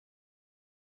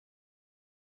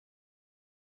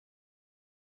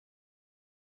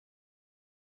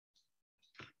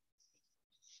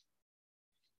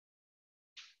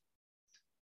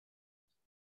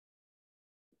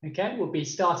Okay, we'll be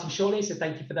starting shortly, so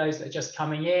thank you for those that are just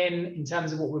coming in. In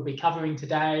terms of what we'll be covering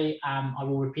today, I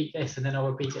will repeat this and then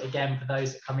I'll repeat it again for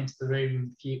those that come into the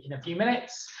room in a few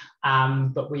minutes.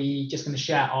 But we're just going to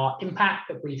share our impact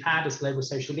that we've had as global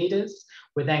social leaders.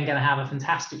 We're then going to have a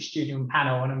fantastic student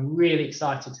panel, and I'm really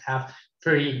excited to have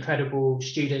 3 incredible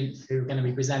students who are going to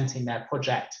be presenting their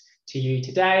project to you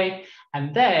today.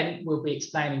 And then we'll be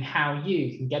explaining how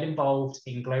you can get involved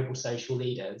in global social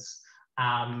leaders.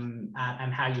 And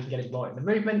how you can get involved in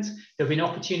the movement. There'll be an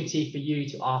opportunity for you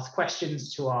to ask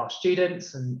questions to our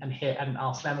students and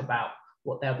ask them about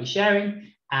what they'll be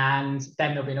sharing. And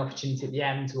then there'll be an opportunity at the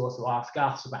end to also ask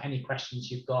us about any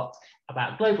questions you've got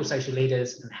about global social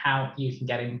leaders and how you can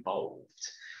get involved.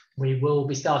 We will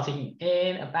be starting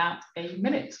in about a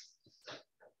minute.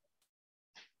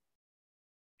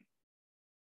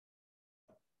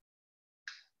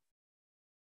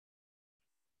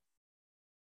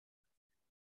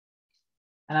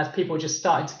 And as people are just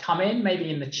starting to come in, maybe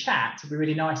in the chat, it'd be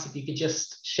really nice if you could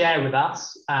just share with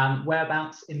us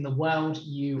whereabouts in the world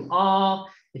you are,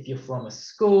 if you're from a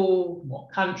school, what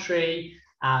country,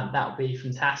 that would be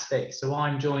fantastic. So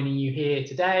I'm joining you here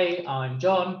today. I'm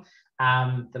John.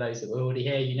 For those that were already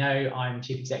here, you know, I'm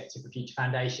Chief Executive of Future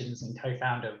Foundations and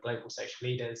co-founder of Global Social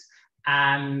Leaders.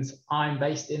 And I'm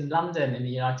based in London in the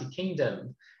United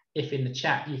Kingdom. If in the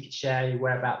chat you could share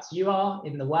whereabouts you are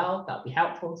in the world, that'd be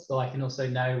helpful, so I can also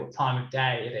know what time of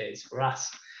day it is. For us,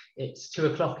 it's 2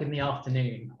 o'clock in the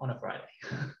afternoon on a Friday.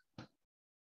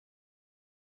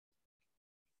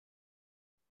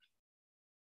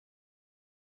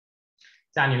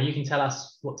 Daniel, you can tell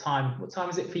us what time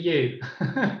is it for you?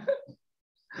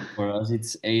 For us,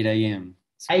 it's 8 a.m.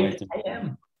 8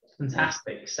 a.m.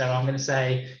 Fantastic. So I'm going to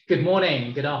say good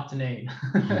morning, good afternoon.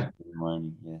 Good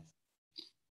morning, yes.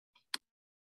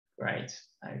 Great.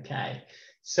 Okay.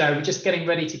 So we're just getting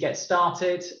ready to get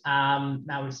started.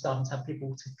 Now we're starting to have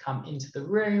people to come into the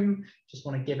room. Just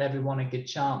want to give everyone a good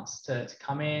chance to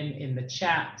come in the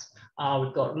chat.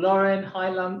 We've got Lauren. Hi,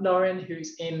 Lauren,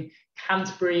 who's in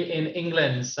Canterbury in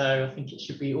England. So I think it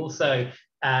should be also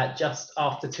just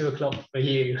after 2 o'clock for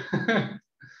you.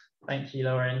 Thank you,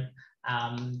 Lauren.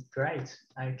 Great.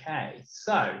 Okay.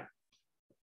 So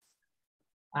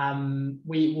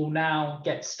we will now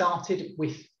get started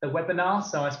with the webinar.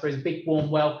 So I suppose a big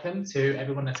warm welcome to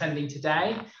everyone attending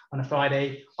today on a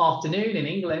Friday afternoon in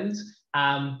England,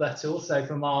 but also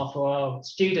for our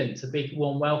students, a big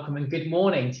warm welcome and good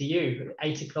morning to you at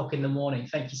 8 o'clock in the morning.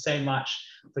 Thank you so much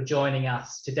for joining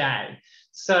us today.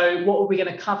 So what we're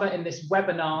going to cover in this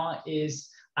webinar is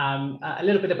a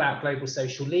little bit about global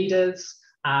social leaders.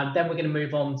 Then we're going to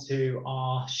move on to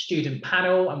our student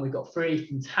panel, and we've got 3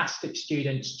 fantastic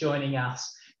students joining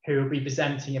us who will be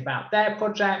presenting about their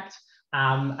project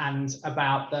and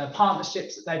about the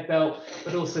partnerships that they've built,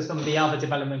 but also some of the other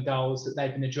development goals that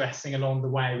they've been addressing along the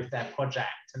way with their project.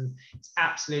 And it's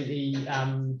absolutely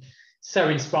so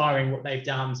inspiring what they've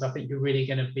done. So I think you're really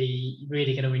going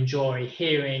to enjoy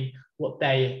hearing what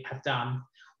they have done.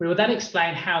 We will then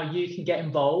explain how you can get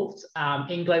involved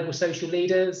in global social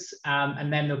leaders,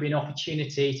 and then there'll be an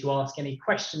opportunity to ask any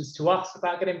questions to us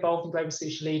about getting involved in global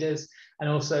social leaders, and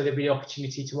also there'll be an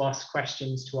opportunity to ask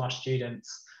questions to our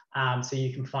students, so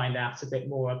you can find out a bit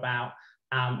more about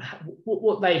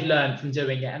what they've learned from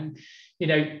doing it. And you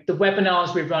know, the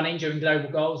webinars we're running during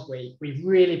Global Goals Week, we've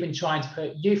really been trying to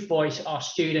put youth voice, our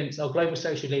students, our global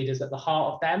social leaders, at the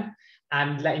heart of them,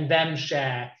 and letting them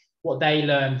share what they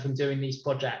learn from doing these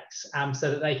projects, so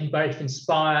that they can both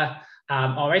inspire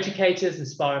our educators,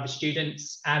 inspire other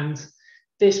students. And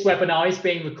this webinar is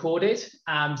being recorded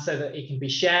so that it can be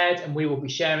shared, and we will be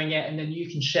sharing it, and then you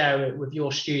can share it with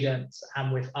your students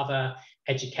and with other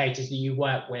educators that you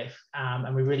work with.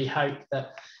 And we really hope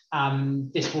that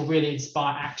this will really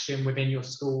inspire action within your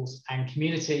schools and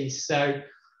communities. So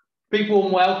big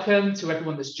warm welcome to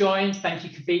everyone that's joined. Thank you,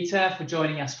 Kavita, for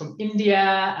joining us from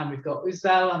India. And we've got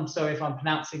Uzbel, I'm sorry if I'm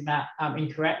pronouncing that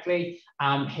incorrectly,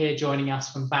 here joining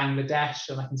us from Bangladesh.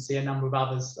 And I can see a number of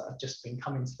others that have just been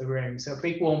coming to the room. So a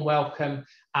big warm welcome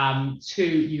to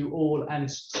you all and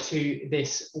to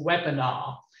this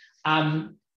webinar.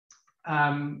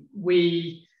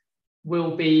 We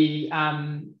will be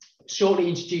shortly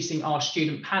introducing our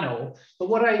student panel. But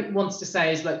what I want to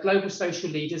say is that Global Social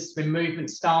Leaders, the movement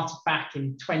started back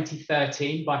in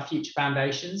 2013 by Future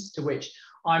Foundations, to which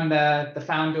I'm the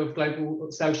founder of Global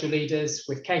Social Leaders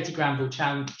with Katie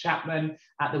Granville-Chapman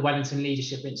at the Wellington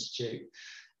Leadership Institute.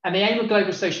 And the aim of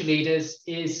Global Social Leaders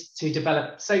is to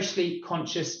develop socially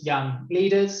conscious young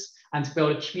leaders and to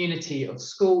build a community of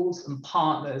schools and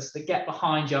partners that get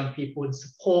behind young people and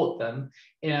support them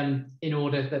in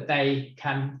order that they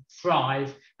can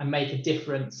thrive and make a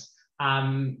difference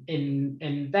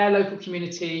in their local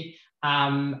community,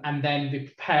 and then be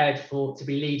prepared to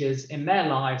be leaders in their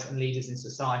lives and leaders in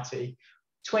society.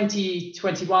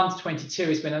 2021 to 22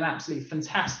 has been an absolutely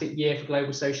fantastic year for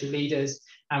global social leaders,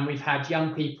 and we've had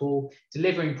young people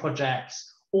delivering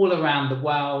projects all around the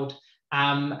world,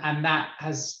 and that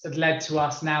has led to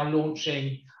us now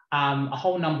launching a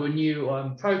whole number of new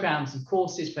programs and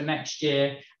courses for next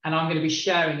year. And I'm going to be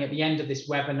sharing at the end of this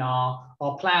webinar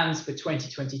our plans for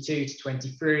 2022 to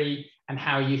 23 and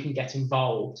how you can get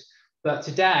involved. But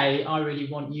today, I really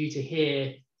want you to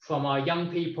hear from our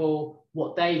young people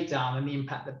what they've done and the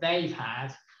impact that they've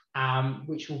had,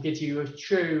 which will give you a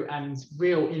true and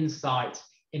real insight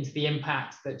into the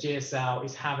impact that GSL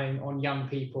is having on young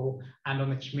people and on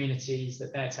the communities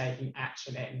that they're taking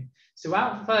action in. So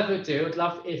without further ado, I'd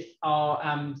love if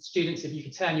our students, if you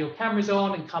could turn your cameras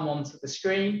on and come onto the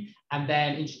screen and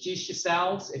then introduce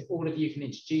yourselves. If all of you can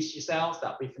introduce yourselves,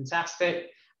 that'd be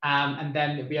fantastic. And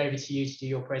then it'll be over to you to do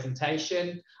your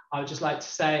presentation. I would just like to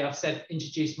say, I've said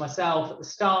introduce myself at the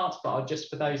start, but just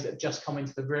for those that have just come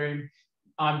into the room,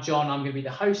 I'm John. I'm going to be the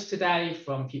host today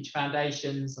from Future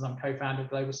Foundations, and I'm co-founder of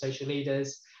Global Social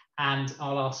Leaders. And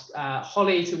I'll ask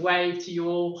Holly to wave to you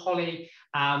all. Holly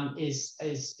is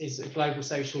a Global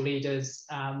Social Leaders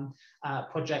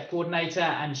project coordinator,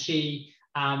 and she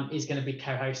is going to be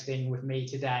co-hosting with me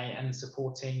today and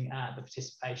supporting the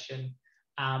participation.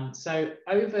 So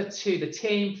over to the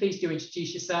team, please do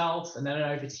introduce yourselves, and then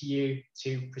over to you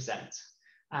to present.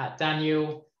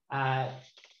 Daniel,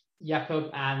 Jakob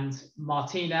and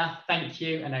Martina, thank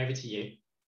you, and over to you.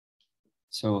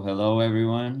 So hello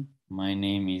everyone, my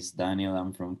name is Daniel,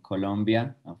 I'm from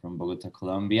Colombia, I'm from Bogota,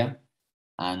 Colombia,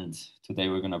 and today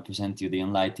we're going to present you the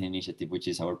Enlighten initiative, which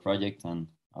is our project, and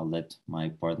I'll let my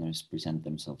partners present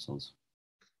themselves also.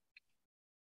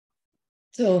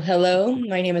 So hello,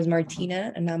 my name is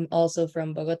Martina, and I'm also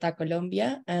from Bogota,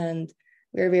 Colombia, and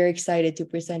we're very excited to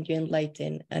present you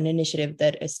Enlighten, an initiative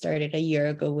that started a year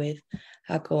ago with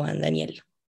Jaco and Daniel.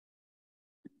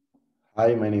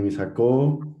 Hi, my name is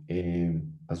Jaco.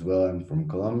 As well, I'm from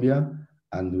Colombia,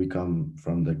 and we come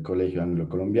from the Colegio Anglo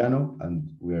Colombiano,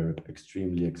 and we're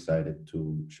extremely excited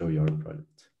to show you our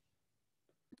project.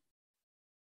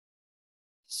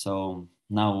 So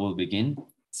now we'll begin.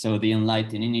 So the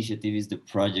Enlighten initiative is the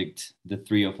project the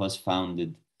three of us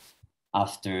founded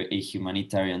after a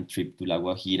humanitarian trip to La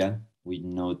Guajira. We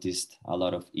noticed a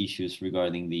lot of issues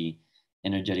regarding the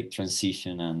energetic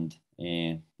transition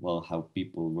and well, how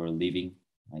people were living.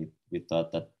 We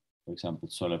thought that, for example,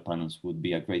 solar panels would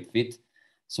be a great fit.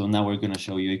 So now we're going to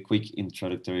show you a quick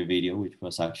introductory video, which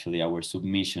was actually our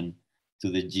submission to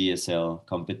the GSL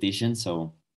competition.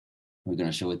 So we're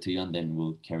going to show it to you, and then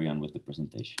we'll carry on with the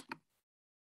presentation.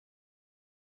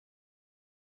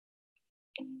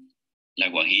 La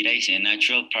Guajira is a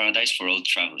natural paradise for all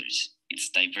travelers. Its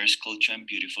diverse culture and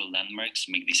beautiful landmarks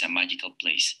make this a magical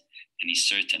place, and is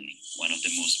certainly one of the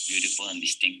most beautiful and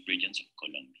distinct regions of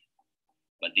Colombia.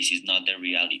 But this is not the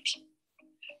reality.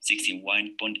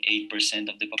 61.8%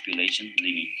 of the population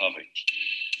live in poverty.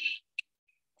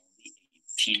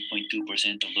 Only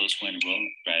 18.2% of those who enroll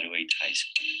graduate high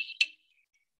school.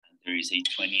 And there is a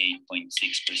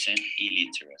 28.6%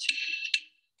 illiteracy rate.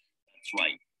 That's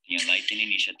right. The Enlighten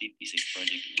initiative is a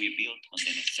project we built on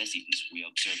the necessities we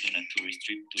observed on a tourist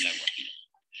trip to La Guajira.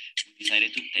 We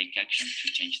decided to take action to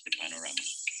change the panorama.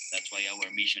 That's why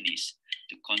our mission is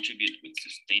to contribute with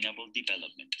sustainable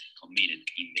development committed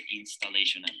in the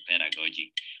installation and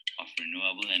pedagogy of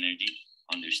renewable energy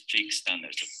under strict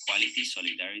standards of quality,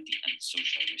 solidarity, and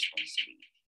social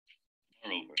responsibility.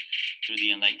 Moreover, through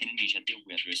the Enlighten initiative,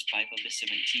 we address 5 of the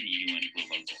 17 UN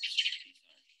global goals. These are good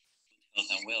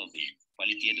health and well-being,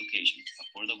 quality education,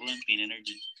 affordable and clean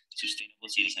energy,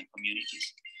 sustainable cities and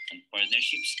communities, and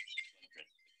partnerships to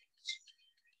address problems.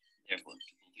 Therefore,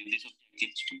 to fulfill these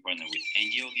objectives, we partner with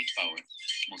NGO Give Power,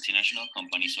 multinational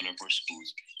company Solar for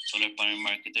Schools, solar panel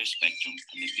marketer Spectrum,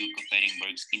 and the Duke of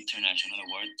Edinburgh's International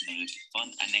Award in order to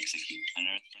fund and execute an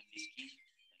earth-friendly scheme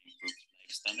that improves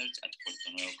life standards at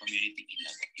Puerto Nuevo community in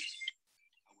La Guajira.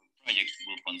 Project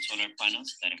will fund solar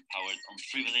panels that empower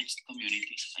unprivileged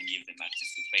communities and give them access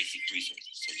to basic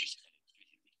resources such as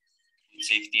electricity, food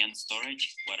safety and storage,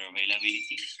 water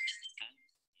availability, and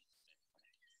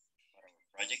but our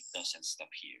project doesn't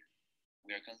stop here.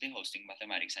 We are currently hosting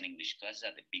mathematics and English classes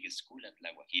at the biggest school at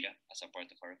La Guajira as a part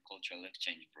of our cultural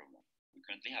exchange program. We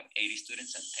currently have 80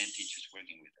 students and 10 teachers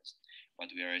working with us,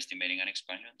 but we are estimating an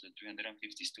expansion to 350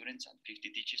 students and 50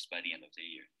 teachers by the end of the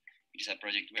year. It is a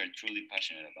project we are truly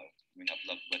passionate about. We have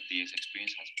loved what the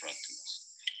experience has brought to us.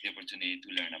 The opportunity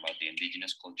to learn about the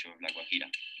indigenous culture of La Guajira,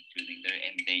 including their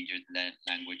endangered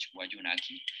language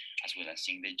Wayunaki, as well as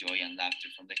seeing the joy and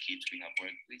laughter from the kids we have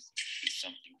worked with, is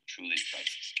something truly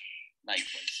priceless.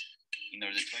 Likewise, in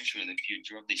order to ensure the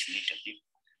future of this initiative,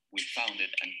 we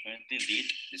founded and currently lead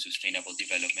the Sustainable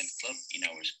Development Club in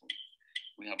our school.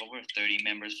 We have over 30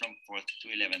 members from 4th to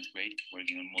 11th grade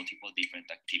working on multiple different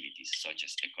activities such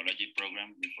as ecology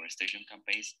program, reforestation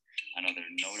campaigns, and other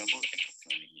notable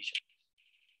eco-friendly initiatives.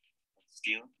 But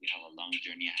still, we have a long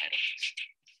journey ahead of us.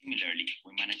 Similarly,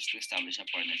 we managed to establish a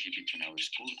partnership between our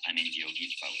school and NGO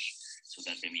Give Power so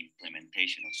that the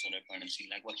implementation of solar panels in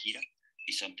La Guajira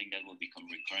is something that will become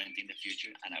recurrent in the future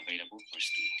and available for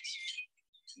students.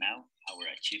 Now, our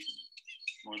achievement.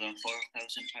 More than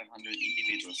 4,500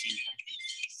 individuals impacted,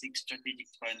 6 strategic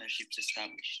partnerships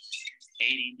established,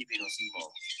 80 individuals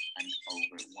involved, and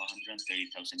over 130,000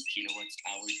 kilowatts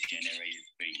hours generated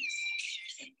per year,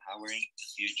 empowering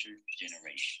future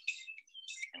generations.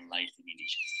 Enlighten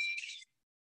initiative.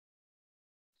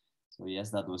 So yes,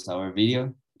 that was our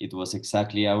video. It was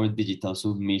exactly our digital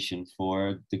submission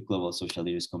for the Global Social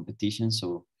Leaders Competition.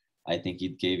 So I think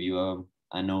it gave you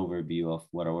an overview of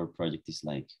what our project is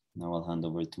like. Now I'll hand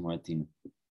over to Martina.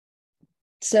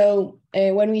 So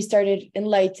when we started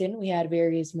Enlighten, we had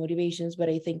various motivations, but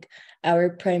I think our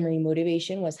primary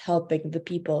motivation was helping the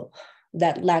people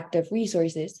that lacked of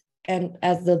resources. And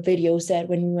as the video said,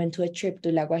 when we went to a trip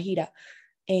to La Guajira,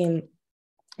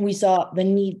 we saw the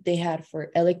need they had for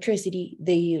electricity.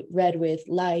 They read with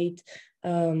light.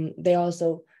 They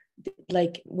also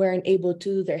weren't able to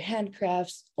do their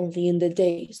handcrafts only in the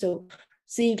day. So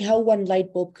seeing how one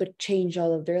light bulb could change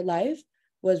all of their life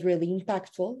was really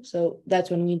impactful. So that's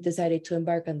when we decided to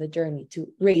embark on the journey to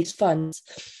raise funds.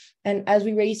 And as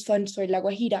we raised funds for La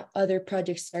Guajira, other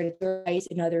projects started to rise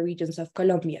in other regions of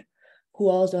Colombia, who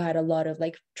also had a lot of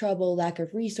trouble, lack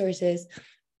of resources,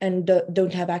 and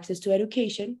don't have access to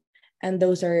education. And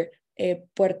those are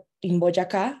in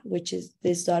Boyacá, which is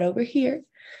this dot over here,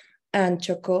 and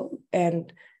Chocó,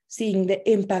 and seeing the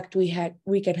impact we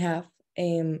can have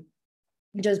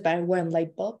just by one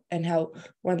light bulb, and how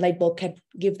one light bulb can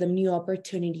give them new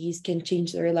opportunities, can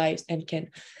change their lives, and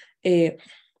can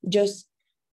just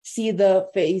see the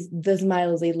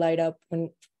smiles they light up when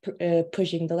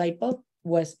pushing the light bulb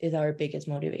is our biggest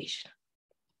motivation.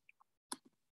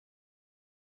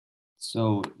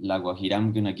 So La Guajira,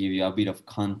 I'm gonna give you a bit of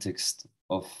context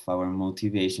of our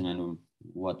motivation and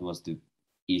what was the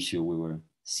issue we were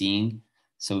seeing.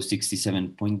 So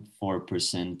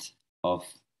 67.4% of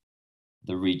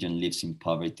the region lives in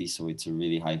poverty. So it's a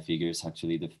really high figure. It's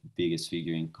actually the biggest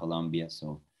figure in Colombia.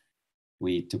 So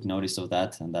we took notice of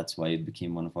that, and that's why it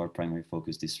became one of our primary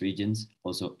focus, these regions.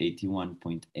 Also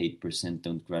 81.8%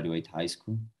 don't graduate high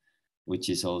school, which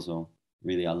is also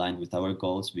really aligned with our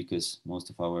goals, because most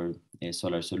of our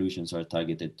solar solutions are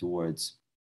targeted towards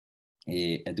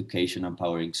education,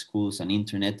 empowering schools and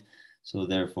internet. So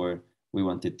therefore, we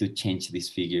wanted to change this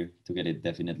figure to get it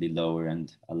definitely lower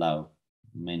and allow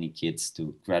many kids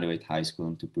to graduate high school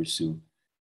and to pursue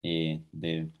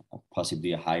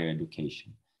possibly a higher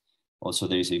education. Also,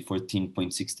 there is a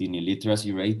 14.16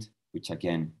 illiteracy rate, which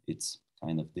again, it's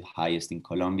kind of the highest in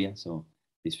Colombia. So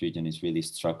this region is really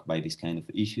struck by these kind of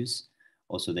issues.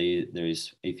 Also, there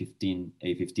is a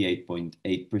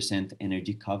 58.8%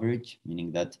 energy coverage,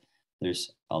 meaning that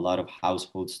there's a lot of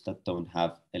households that don't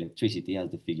have electricity, as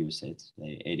the figure says,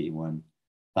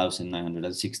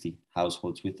 81,960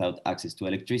 households without access to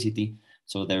electricity.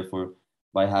 So therefore,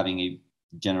 by having a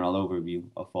general overview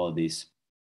of all these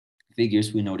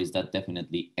figures, we noticed that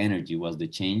definitely energy was the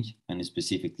change, and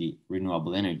specifically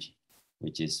renewable energy,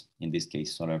 which is in this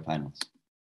case solar panels.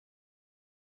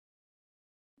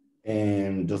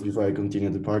 And just before I continue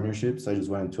the partnerships, I just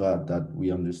wanted to add that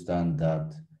we understand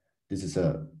that this is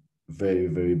a very,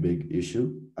 very big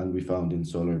issue, and we found in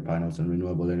solar panels and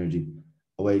renewable energy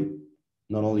a way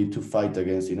not only to fight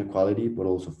against inequality, but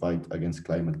also fight against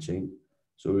climate change.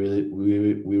 So we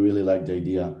really like the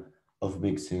idea of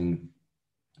mixing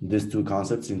these two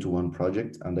concepts into one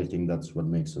project, and I think that's what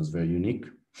makes us very unique.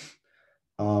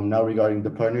 Now, regarding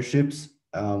the partnerships,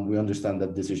 we understand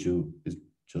that this issue is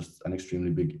just an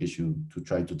extremely big issue to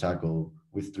try to tackle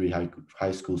with 3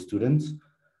 high school students.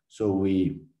 So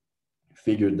we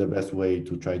figured the best way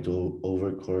to try to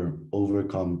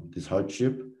overcome this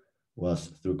hardship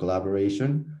was through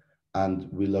collaboration. And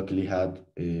we luckily had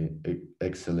an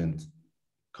excellent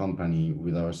company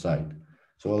with our side.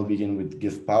 So I'll begin with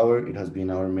Give Power. It has been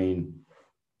our main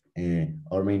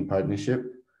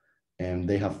partnership, and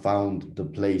they have found the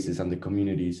places and the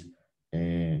communities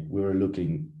we were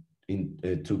looking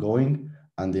to going,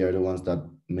 and they are the ones that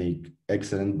make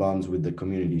excellent bonds with the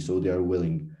community. So they are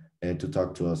willing to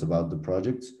talk to us about the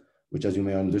projects, which, as you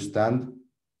may understand,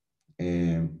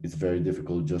 it's very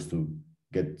difficult just to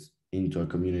get into a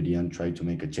community and try to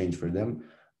make a change for them.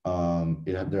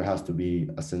 There has to be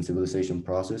a sensibilization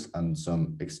process and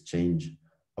some exchange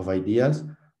of ideas,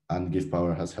 and Give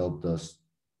Power has helped us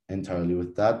entirely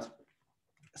with that.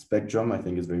 Spectrum, I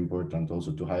think, is very important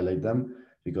also to highlight them,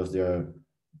 because they are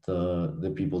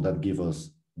the people that give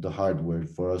us the hardware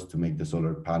for us to make the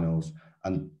solar panels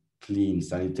and clean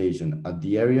sanitation at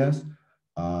the areas.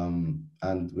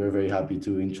 And we're very happy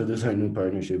to introduce our new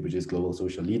partnership, which is Global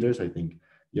Social Leaders. I think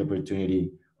the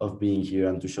opportunity of being here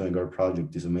and to showing our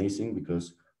project is amazing,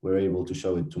 because we're able to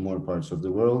show it to more parts of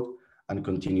the world and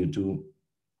continue to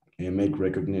make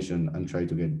recognition and try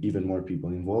to get even more people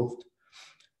involved.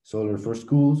 Solar for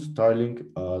Schools, Starlink,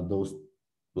 those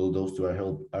two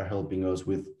are helping us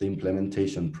with the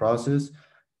implementation process.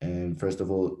 And first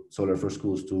of all, Solar for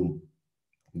Schools to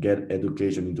get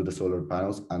education into the solar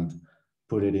panels and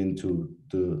put it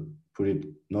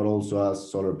not also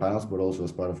as solar panels, but also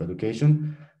as part of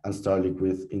education, and Starlink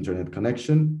with internet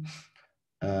connection.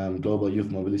 Global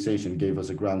Youth Mobilization gave us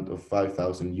a grant of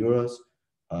 5,000 euros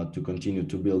to continue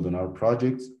to build on our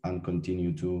projects and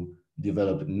continue to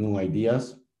develop new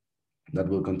ideas that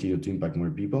will continue to impact more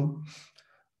people.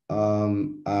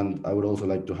 And I would also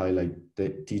like to highlight the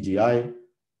TGI,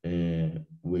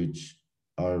 which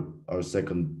are our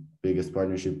second biggest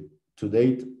partnership to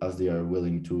date, as they are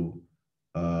willing to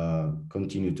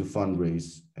continue to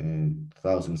fundraise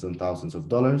thousands and thousands of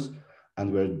dollars.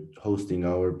 And we're hosting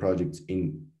our projects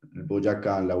in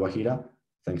Boyacá and La Guajira,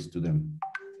 thanks to them.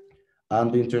 And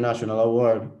the international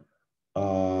award,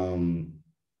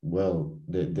 well,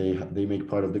 they make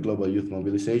part of the Global Youth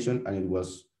Mobilization, and it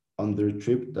was on their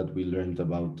trip that we learned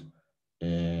about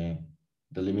the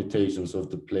limitations of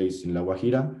the place in La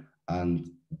Guajira, and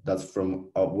that's from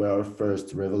where our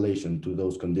first revelation to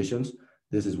those conditions.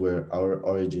 This is where our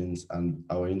origins and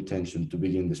our intention to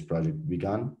begin this project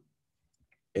began.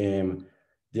 The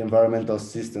Environmental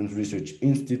Systems Research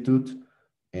Institute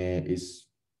is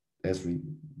ESRI,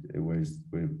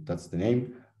 that's the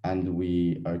name, and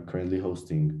we are currently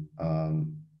hosting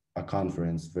a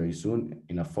conference very soon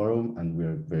in a forum, and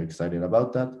we're very excited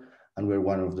about that, and we're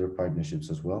one of their partnerships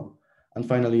as well. And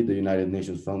finally, the United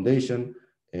Nations Foundation,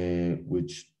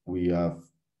 which we're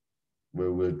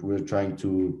trying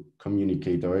to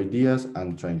communicate our ideas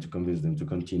and trying to convince them to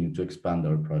continue to expand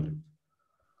our project.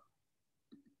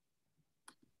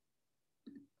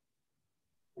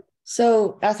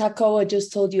 So as Jacobo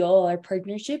just told you all our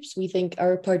partnerships, we think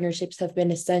our partnerships have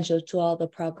been essential to all the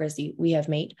progress we have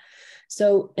made.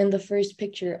 So in the first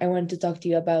picture, I want to talk to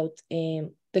you about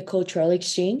the cultural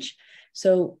exchange.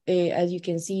 So as you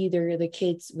can see, there are the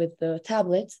kids with the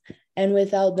tablets, and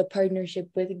without the partnership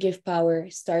with Give Power,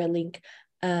 Starlink,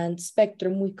 and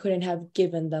Spectrum, we couldn't have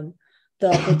given them the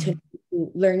opportunity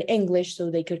to learn English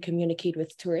so they could communicate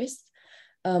with tourists.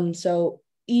 So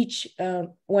each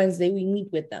Wednesday we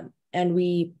meet with them and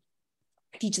we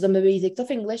teach them the basics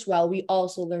of English, while we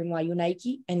also learn why you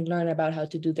Nike and learn about how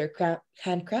to do their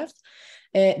handcrafts.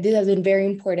 This has been very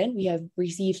important. We have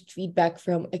received feedback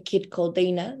from a kid called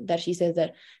Dana that she says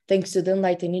that thanks to the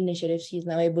Enlighten initiative, she's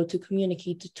now able to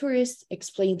communicate to tourists,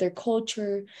 explain their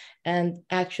culture, and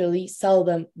actually sell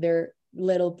them their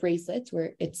little bracelets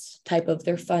where it's type of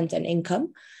their fund and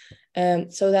income.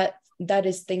 So that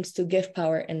is thanks to Give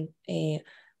Power and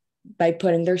by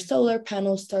putting their solar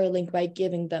panels, Starlink, by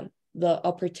giving them the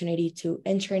opportunity to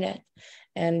internet,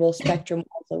 and will Spectrum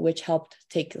also, which helped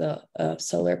take the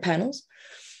solar panels.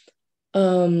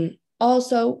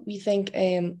 Also, we think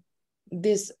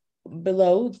this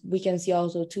below, we can see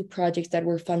also two projects that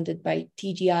were funded by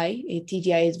TGI.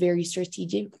 TGI is very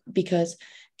strategic because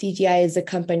TGI is a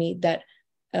company that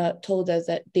told us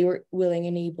that they were willing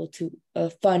and able to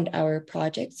fund our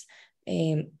projects.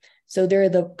 So they're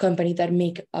the company that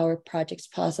make our projects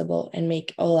possible and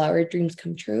make all our dreams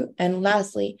come true. And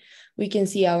lastly, we can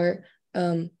see our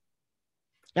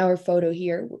photo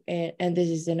here, and this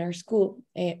is in our school.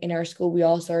 In our school, we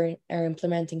also are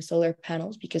implementing solar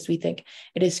panels because we think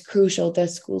it is crucial that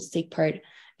schools take part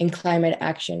in climate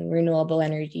action, renewable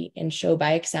energy, and show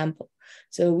by example.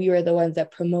 So we were the ones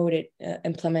that promoted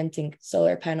implementing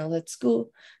solar panels at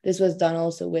school. This was done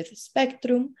also with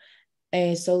Spectrum,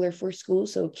 Solar for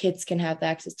Schools, so kids can have the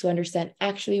access to understand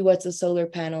actually what's a solar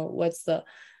panel, what's the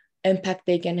impact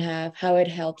they can have, how it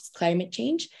helps climate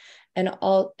change. And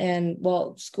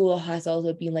school has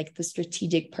also been like the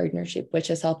strategic partnership, which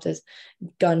has helped us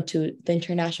gone to the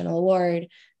international award,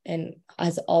 and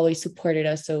has always supported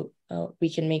us so we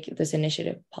can make this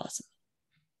initiative possible.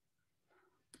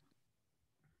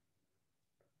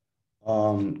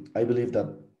 I believe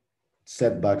that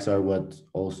setbacks are what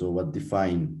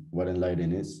define what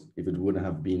Enlighten is. If it wouldn't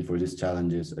have been for these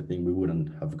challenges, I think we wouldn't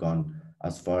have gone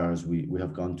as far as we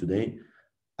have gone today.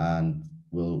 And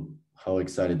how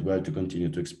excited we are to continue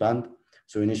to expand.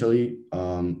 So initially,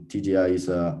 TGI is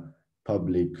a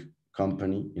public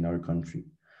company in our country.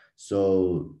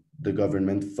 So the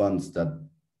government funds that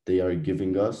they are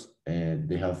giving us,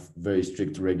 they have very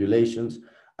strict regulations,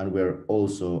 and we're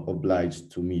also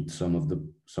obliged to meet some of the.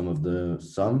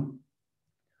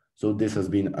 So this has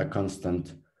been a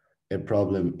constant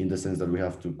problem in the sense that we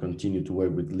have to continue to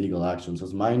work with legal actions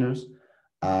as minors,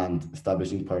 and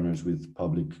establishing partners with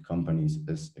public companies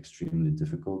is extremely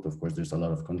difficult. Of course, there's a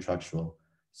lot of contractual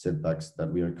setbacks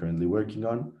that we are currently working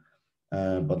on,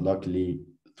 but luckily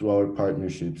through our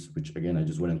partnerships, which again, I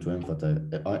just wanted to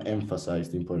emphasize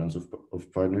the importance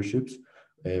of partnerships,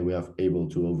 we have able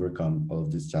to overcome all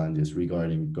of these challenges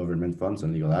regarding government funds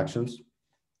and legal actions.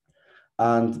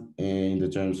 And in the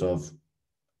terms of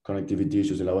connectivity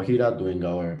issues in La Guajira, doing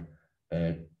our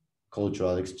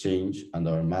cultural exchange and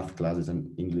our math classes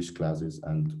and English classes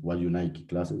and Wayunaiki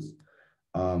classes,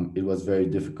 it was very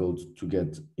difficult to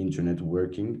get internet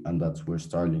working, and that's where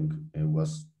Starlink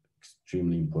was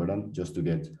extremely important, just to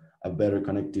get a better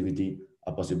connectivity,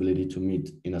 a possibility to meet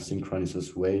in a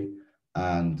synchronous way,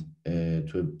 and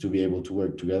to be able to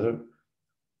work together.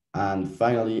 And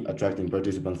finally, attracting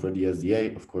participants for the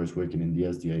SDA. Of course, working in the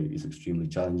SDA is extremely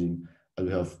challenging, and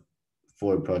we have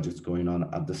 4 projects going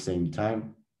on at the same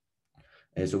time.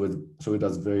 And so it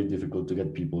was very difficult to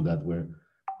get people that were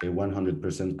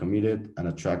 100% committed and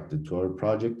attracted to our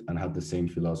project and had the same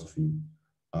philosophy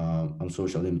on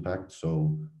social impact.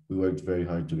 So we worked very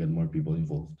hard to get more people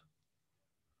involved.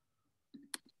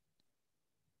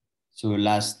 So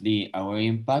lastly, our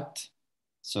impact.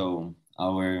 So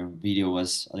our video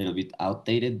was a little bit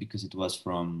outdated because it was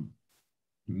from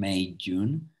May,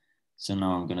 June. So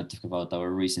now I'm going to talk about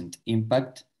our recent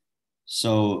impact.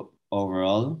 So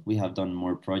overall, we have done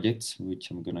more projects, which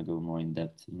I'm going to go more in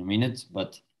depth in a minute,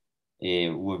 but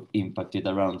we've impacted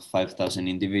around 5,000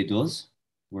 individuals,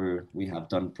 where we have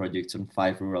done projects on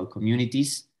 5 rural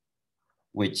communities,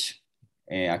 which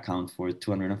account for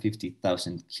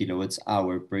 250,000 kilowatts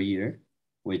hour per year,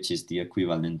 which is the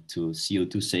equivalent to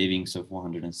CO2 savings of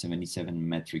 177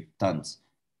 metric tons.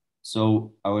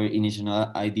 So our initial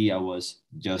idea was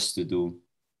just to do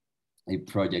a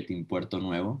project in Puerto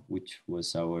Nuevo, which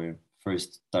was our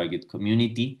first target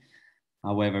community.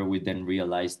 However, we then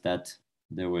realized that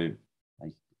there were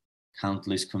like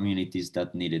countless communities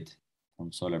that needed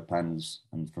from solar panels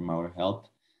and from our help.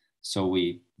 So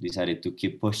we decided to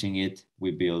keep pushing it.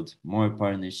 We built more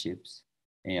partnerships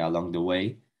along the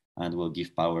way, and Will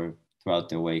Give Power throughout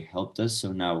the way helped us.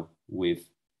 So now we've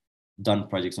done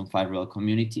projects on 5 rural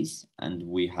communities, and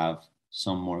we have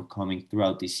some more coming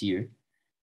throughout this year.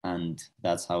 And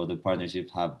that's how the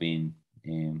partnerships have been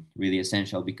really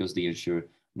essential, because they ensure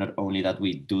not only that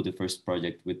we do the first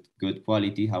project with good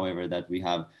quality, however, that we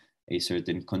have a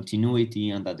certain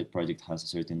continuity and that the project has a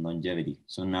certain longevity.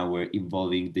 So now we're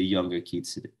involving the younger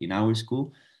kids in our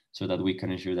school so that we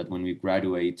can ensure that when we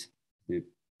graduate, the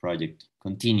project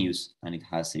continues and it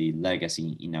has a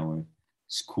legacy in our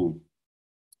school.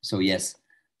 So yes,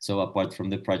 so apart from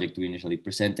the project we initially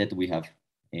presented, we have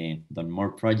done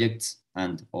more projects,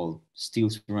 and all still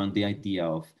surround the idea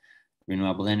of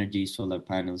renewable energy, solar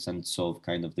panels, and solve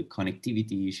kind of the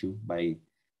connectivity issue by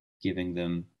giving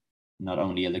them not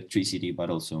only electricity, but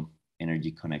also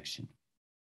energy connection.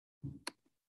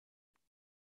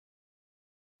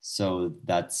 So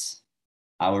that's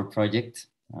our project.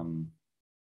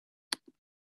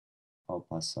 I'll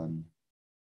pass on.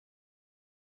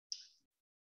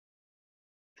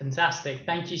 Fantastic.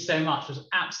 Thank you so much. It was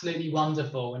absolutely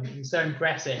wonderful and so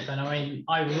impressive. And I mean,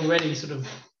 I was already sort of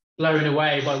blown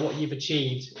away by what you've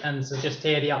achieved. And so just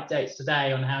hear the updates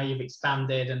today on how you've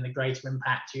expanded and the greater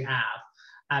impact you have.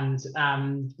 And,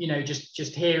 you know,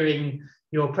 just hearing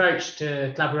your approach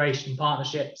to collaboration and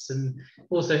partnerships, and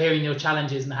also hearing your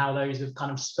challenges and how those have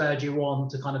kind of spurred you on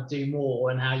to kind of do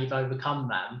more and how you've overcome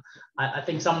them. I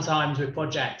think sometimes with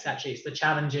projects, actually, it's the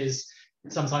challenges.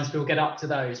 Sometimes people get up to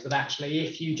those, but actually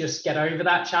if you just get over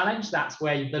that challenge, that's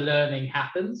where the learning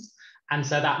happens. And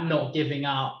so that not giving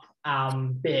up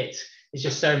bit is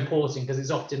just so important, because it's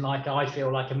often like, I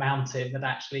feel like a mountain that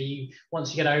actually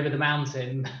once you get over the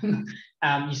mountain,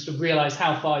 you sort of realize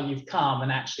how far you've come,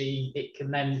 and actually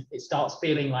it starts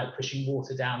feeling like pushing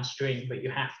water downstream, but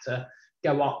you have to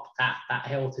go up that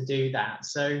hill to do that.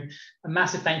 So a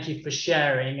massive thank you for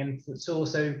sharing. And it's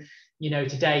also, you know,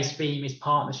 today's theme is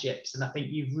partnerships, and I think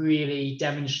you've really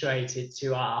demonstrated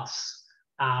to us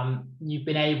you've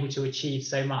been able to achieve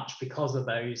so much because of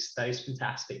those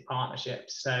fantastic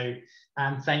partnerships. So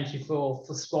thank you for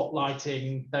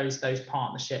spotlighting those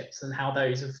partnerships and how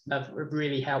those have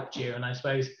really helped you. And I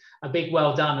suppose a big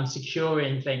well done on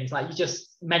securing things, like you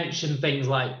just mentioned things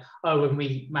like, oh, when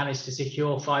we managed to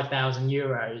secure 5,000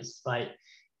 euros, like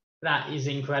that is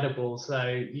incredible.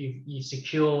 So you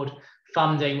secured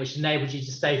funding which enabled you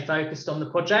to stay focused on the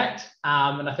project,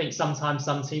 and I think sometimes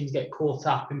some teams get caught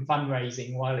up in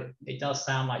fundraising. While it does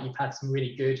sound like you've had some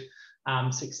really good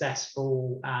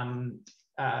successful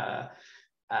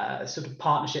sort of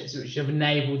partnerships which have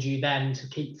enabled you then to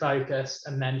keep focused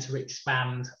and then to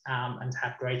expand and to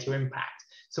have greater impact.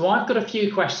 So I've got a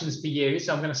few questions for you,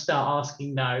 so I'm going to start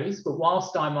asking those. But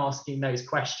whilst I'm asking those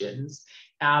questions,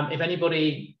 if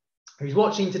anybody who's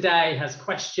watching today has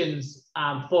questions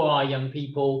for our young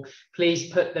people,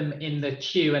 please put them in the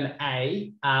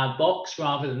Q&A box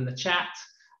rather than the chat.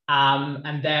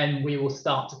 And then we will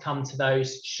start to come to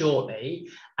those shortly.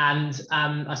 And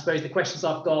I suppose the questions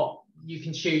I've got, you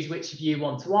can choose which of you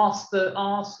want to ask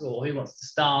or who wants to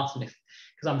start. And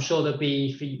because I'm sure there'll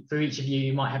be, for each of you,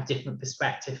 you might have different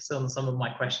perspectives on some of my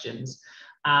questions.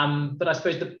 But I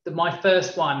suppose my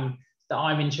first one that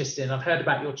I'm interested in, I've heard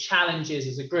about your challenges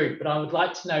as a group, but I would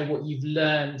like to know what you've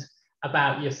learned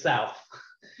about yourself.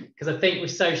 Because I think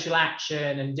with social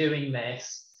action and doing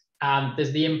this,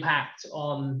 there's the impact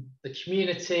on the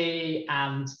community,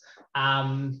 and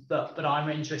but I'm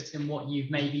interested in what you've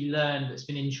maybe learned that's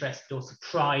been interesting or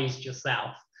surprised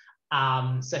yourself.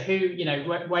 So who, you know,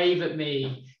 wave at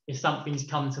me if something's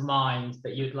come to mind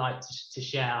that you'd like to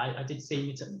share. I did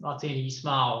see, Martina, you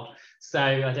smiled. So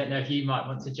I don't know if you might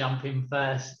want to jump in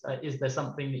first. Is there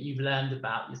something that you've learned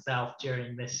about yourself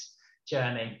during this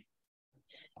journey?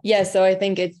 Yeah, so I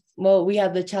think well, we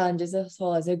have the challenges as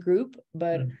well as a group,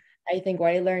 but I think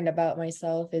what I learned about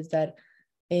myself is that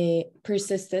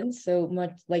persistence. So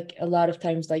much, like a lot of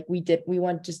times, like we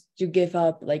want just to give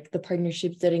up, like the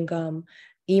partnerships didn't come,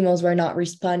 emails were not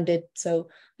responded. So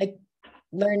like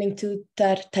learning to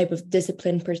that type of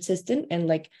discipline, persistent, and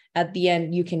like at the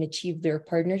end you can achieve their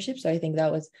partnership. So I think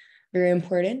that was very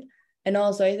important. And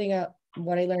also I think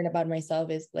what I learned about myself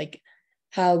is like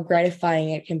how gratifying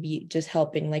it can be just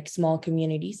helping like small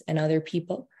communities and other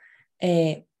people,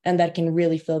 and that can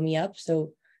really fill me up.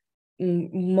 So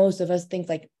most of us think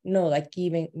like, no, like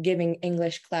giving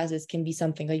English classes can be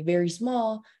something like very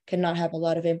small, cannot have a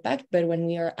lot of impact. But when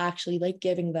we are actually like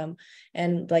giving them,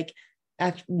 and like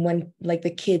when like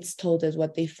the kids told us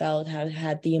what they felt, how it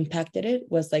had the impact it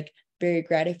was like very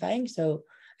gratifying. So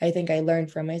I think I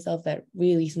learned from myself that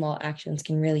really small actions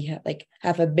can really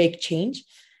have a big change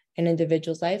in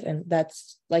individual's life. And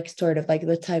that's like sort of like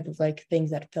the type of like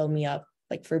things that fill me up,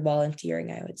 like for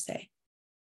volunteering, I would say.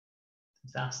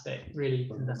 Fantastic, really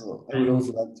fantastic. I would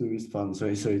also like to respond.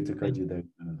 Sorry to cut you there,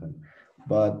 Jonathan.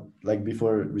 But like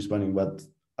before responding what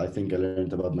I think I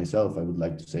learned about myself, I would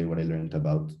like to say what I learned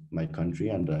about my country.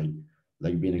 And I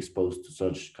like being exposed to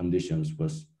such conditions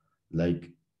was like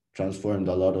transformed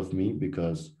a lot of me,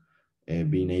 because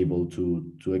being able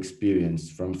to experience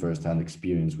from firsthand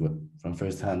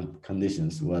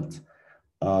conditions what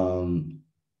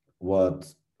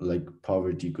like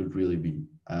poverty could really be.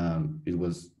 It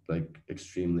was like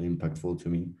extremely impactful to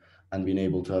me, and being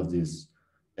able to have this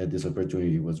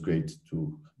opportunity was great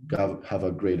to have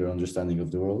a greater understanding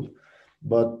of the world.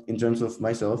 But in terms of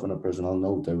myself, on a personal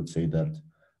note, I would say that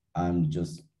I'm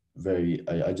just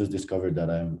I just discovered that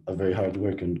I'm a very hard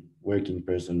working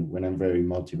person when I'm very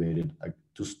motivated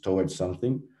towards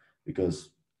something, because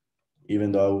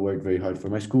even though I work very hard for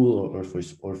my school or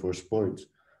for sports,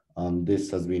 this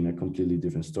has been a completely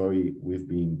different story. We've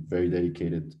been very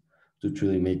dedicated to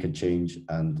truly make a change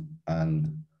and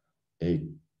it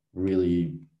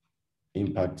really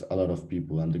impact a lot of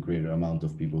people and the greater amount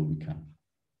of people we can.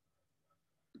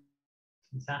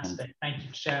 Fantastic. Thank you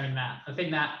for sharing that. I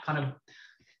think that kind of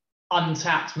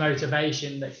untapped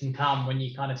motivation that can come when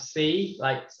you kind of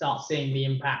start seeing the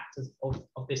impact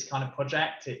of this kind of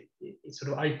project, it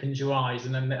sort of opens your eyes,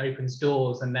 and then it opens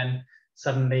doors, and then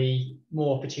suddenly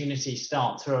more opportunities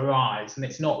start to arise. And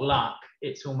it's not luck,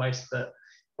 it's almost that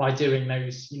by doing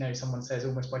those, you know, someone says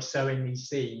almost by sowing these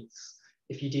seeds,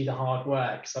 if you do the hard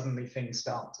work, suddenly things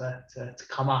start to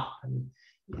come up, and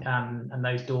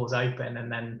those doors open, and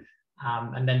then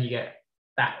you get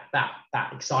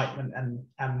that excitement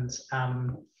and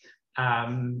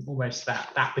almost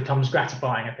that becomes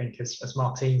gratifying, I think, as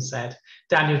Martine said.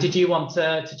 Daniel, did you want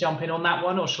to jump in on that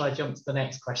one, or shall I jump to the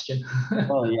next question?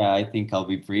 Well, yeah, I think I'll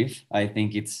be brief. I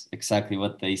think it's exactly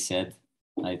what they said.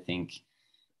 I think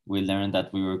we learned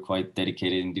that we were quite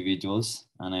dedicated individuals,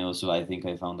 and I think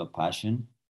I found a passion,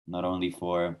 not only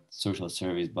for social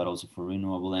service, but also for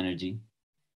renewable energy.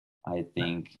 I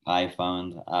think I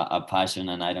found a passion,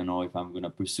 and I don't know if I'm going to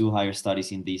pursue higher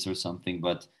studies in this or something,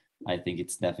 but I think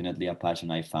it's definitely a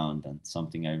passion I found and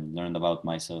something I learned about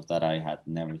myself that I had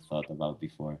never thought about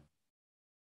before.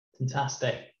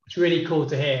 Fantastic. It's really cool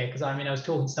to hear, because I mean, I was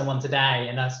talking to someone today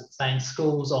and I was saying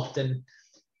schools often,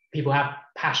 people have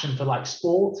passion for like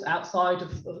sport outside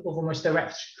of almost their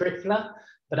extracurricular,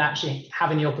 but actually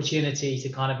having the opportunity to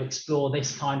kind of explore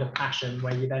this kind of passion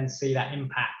where you then see that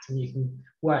impact and you can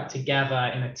work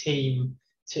together in a team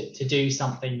to do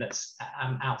something that's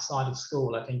outside of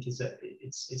school, I think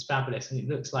it's fabulous. And it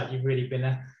looks like you've really been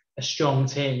a strong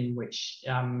team, which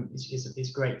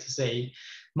is great to see.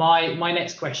 My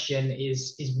next question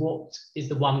is what is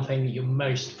the one thing that you're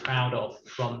most proud of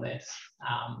from this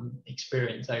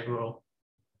experience overall?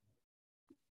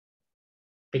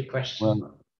 Big question.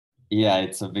 Well, yeah,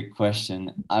 it's a big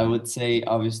question. I would say,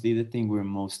 obviously, the thing we're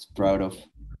most proud of,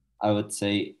 I would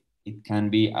say it can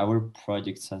be our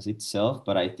projects as itself,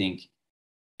 but I think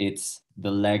it's the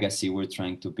legacy we're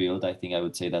trying to build. I think I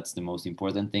would say that's the most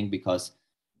important thing, because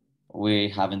we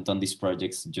haven't done these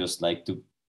projects just like to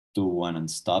do one and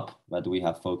stop, but we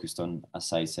have focused on,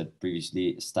 as I said previously,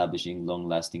 establishing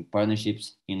long-lasting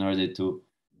partnerships in order to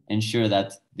ensure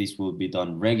that this will be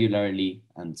done regularly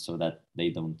and so that they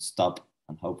don't stop.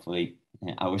 And hopefully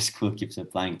our school keeps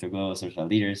applying to global social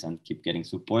leaders and keep getting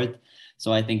support.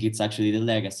 So I think it's actually the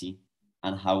legacy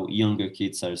and how younger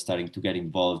kids are starting to get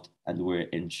involved, and we're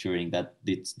ensuring that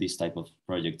this type of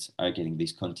projects are getting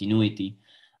this continuity.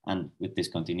 And with this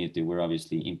continuity, we're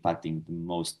obviously impacting the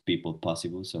most people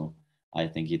possible. So I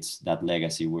think it's that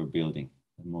legacy we're building,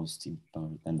 the most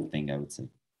important thing, I would say.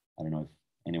 I don't know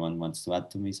if anyone wants to add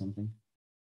to me something.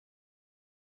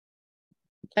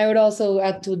 I would also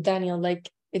add to Daniel, like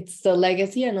it's the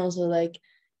legacy, and also like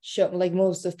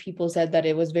most of people said that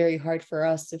it was very hard for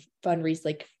us to fundraise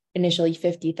like initially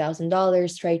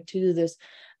 $50,000, try to do this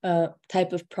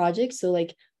type of project. So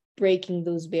like breaking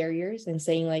those barriers and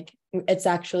saying like it's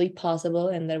actually possible,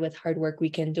 and that with hard work we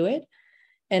can do it.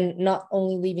 And not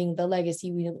only leaving the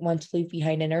legacy we want to leave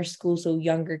behind in our school, so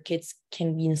younger kids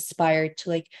can be inspired to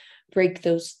like break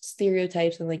those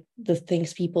stereotypes and like the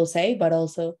things people say, but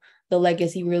also the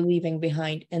legacy we're leaving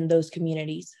behind in those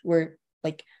communities where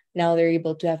like now they're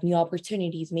able to have new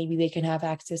opportunities. Maybe they can have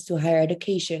access to higher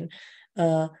education.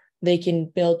 They can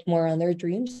build more on their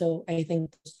dreams. So I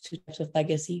think those two types of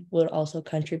legacy will also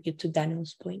contribute to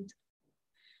Daniel's point.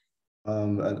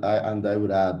 And I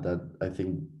would add that I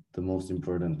think the most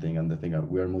important thing, and the thing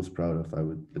we are most proud of, I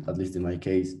would, at least in my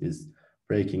case, is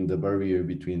breaking the barrier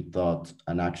between thought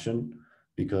and action,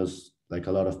 because like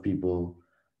a lot of people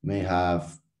may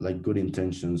have like good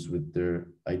intentions with their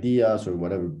ideas or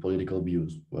whatever political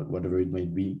views, whatever it may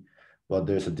be, but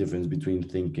there's a difference between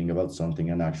thinking about something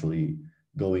and actually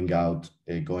going out,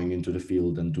 going into the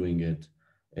field and doing it,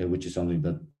 which is something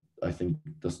that I think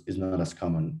is not as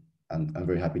common. And I'm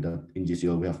very happy that in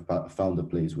GCL we have found a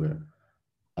place where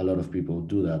a lot of people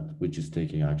do that, which is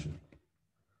taking action.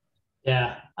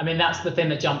 Yeah, I mean, that's the thing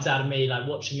that jumps out of me, like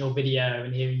watching your video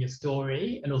and hearing your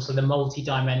story, and also the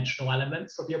multi-dimensional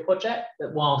elements of your project,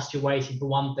 that whilst you're waiting for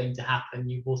one thing to happen,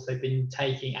 you've also been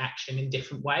taking action in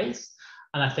different ways.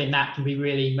 And I think that can be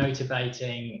really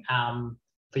motivating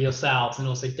for yourselves, and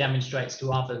also demonstrates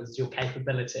to others your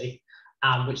capability,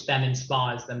 which then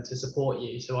inspires them to support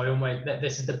you. So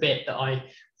this is the bit that I,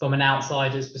 from an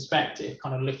outsider's perspective,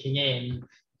 kind of looking in,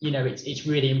 you know, it's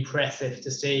really impressive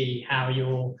to see how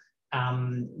you're,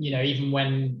 you know, even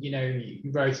when, you know,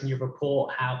 you wrote in your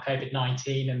report how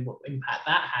COVID-19 and what impact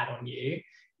that had on you,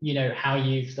 you know, how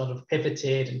you've sort of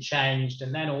pivoted and changed.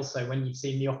 And then also when you've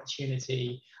seen the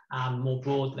opportunity more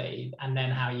broadly, and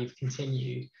then how you've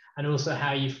continued, and also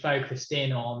how you've focused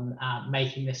in on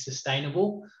making this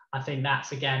sustainable. I think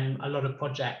that's, again, a lot of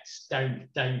projects don't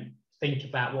think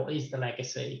about what is the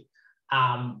legacy,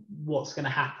 what's going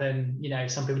to happen. You know,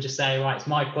 some people just say, right, it's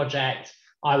my project,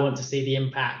 I want to see the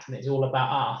impact, and it's all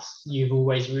about us. You've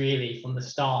always really, from the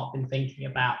start, been thinking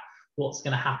about what's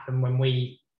going to happen when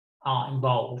we are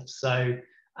involved. So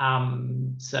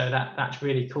that's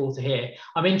really cool to hear.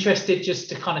 I'm interested just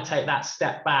to kind of take that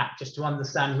step back, just to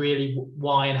understand really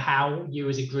why and how you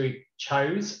as a group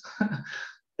chose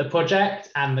the project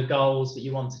and the goals that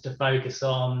you wanted to focus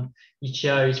on. You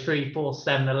chose 3, 4,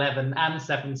 7, 11, and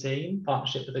 17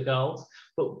 partnership with the goals.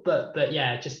 But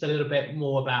yeah, just a little bit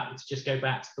more about, to just go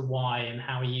back to the why and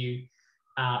how you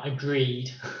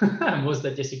agreed and was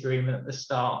the disagreement at the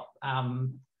start.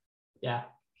 Yeah.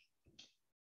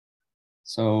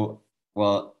 So,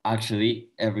 well, actually,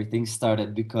 everything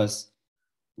started because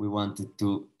we wanted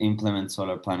to implement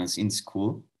solar panels in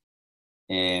school.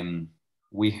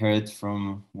 We heard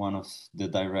from one of the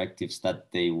directives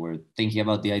that they were thinking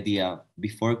about the idea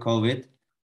before COVID.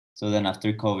 So then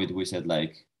after COVID, we said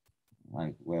like,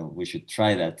 well, we should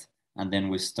try that. And then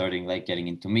we're starting like getting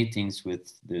into meetings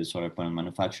with the solar panel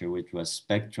manufacturer, which was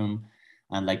Spectrum,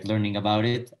 and like learning about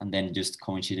it. And then just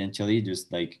coincidentally,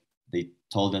 just like they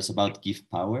told us about Give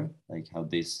Power, like how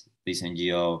this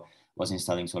NGO was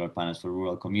installing solar panels for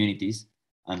rural communities.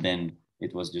 And then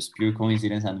it was just pure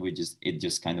coincidence, and it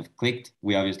just kind of clicked.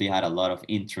 We obviously had a lot of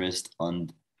interest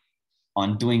on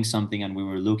doing something, and we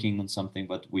were looking on something,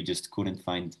 but we just couldn't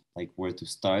find like where to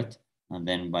start. And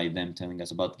then by them telling us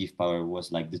about Give Power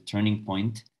was like the turning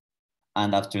point.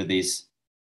 And after this,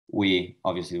 we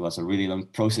obviously, it was a really long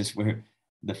process where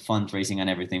the fundraising and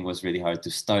everything was really hard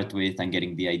to start with and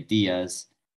getting the ideas.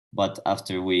 But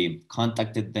after we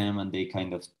contacted them and they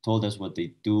kind of told us what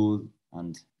they do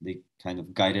and they kind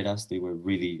of guided us, they were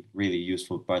really, really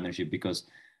useful partnership, because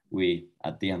we,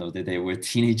 at the end of the day, were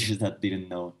teenagers that didn't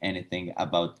know anything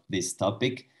about this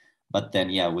topic. But then,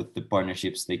 yeah, with the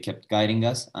partnerships, they kept guiding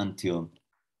us until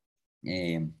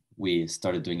we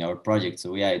started doing our project.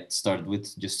 So yeah, it started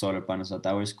with just solar panels at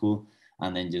our school,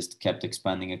 and then just kept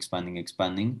expanding.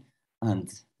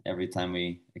 And every time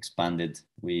we expanded,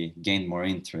 we gained more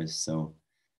interest. So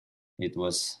it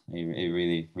was a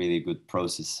really, really good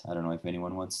process. I don't know if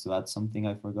anyone wants to add something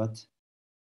I forgot.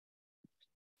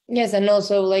 Yes, and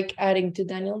also like adding to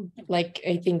Daniel, like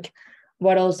I think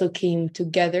what also came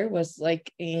together was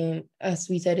like, as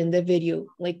we said in the video,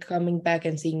 like coming back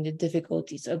and seeing the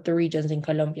difficulties of the regions in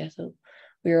Colombia. So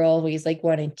we were always like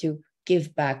wanting to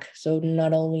give back. So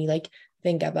not only like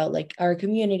think about like our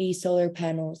community solar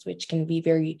panels, which can be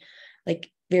very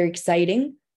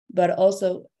exciting, but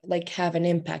also like have an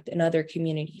impact in other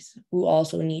communities who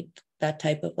also need that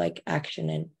type of like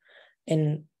action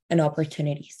and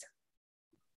opportunities.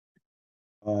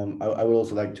 I would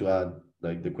also like to add,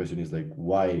 like, the question is like,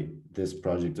 why this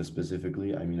project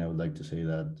specifically? I mean, I would like to say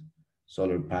that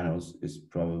solar panels is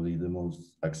probably the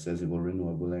most accessible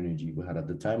renewable energy we had at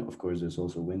the time. Of course, there's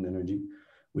also wind energy,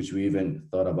 which we even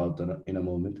thought about in a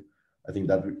moment. I think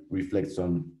that reflects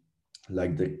on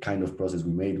like the kind of process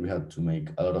we made. We had to make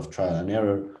a lot of trial and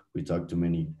error. We talked to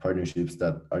many partnerships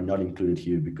that are not included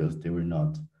here because they were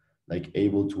not like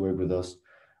able to work with us.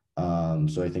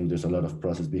 So I think there's a lot of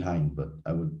process behind, but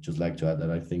I would just like to add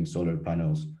that I think solar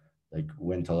panels like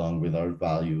went along with our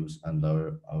values and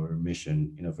our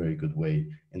mission in a very good way,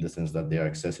 in the sense that they are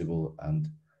accessible and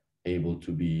able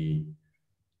to be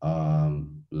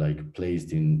like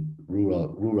placed in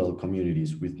rural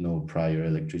communities with no prior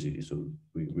electricity. So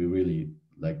we really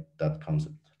like that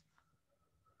concept.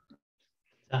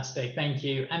 Fantastic, thank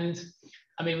you. And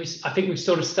I mean, I think we've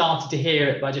sort of started to hear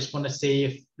it, but I just want to see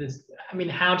if there's, I mean,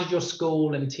 how did your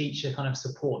school and teacher kind of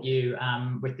support you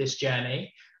with this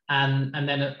journey? And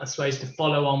then I suppose to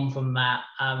follow on from that,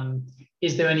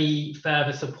 is there any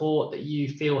further support that you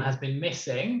feel has been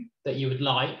missing that you would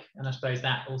like? And I suppose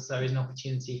that also is an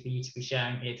opportunity for you to be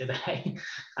sharing here today,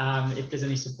 if there's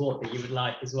any support that you would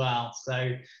like as well.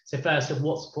 So first of,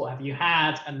 what support have you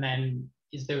had? And then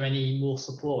is there any more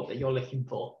support that you're looking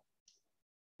for?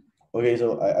 Okay,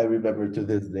 so I remember to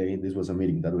this day, this was a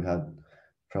meeting that we had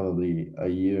probably a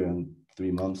year and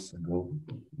 3 months ago,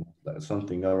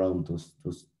 something around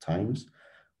those times,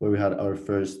 where we had our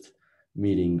first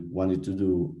meeting, wanted to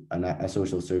do a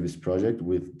social service project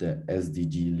with the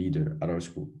SDG leader at our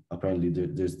school. Apparently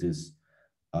there's this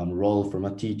role from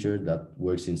a teacher that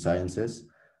works in sciences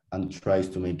and tries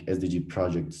to make SDG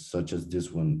projects such as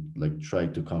this one, like try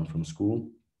to come from school.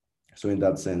 So in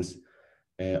that sense,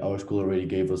 our school already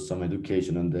gave us some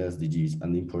education on the SDGs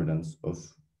and the importance of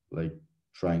like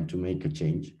trying to make a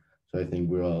change. So I think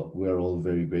we're all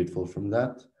very grateful from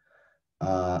that.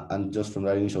 And just from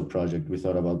that initial project, we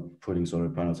thought about putting solar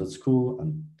panels at school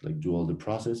and like do all the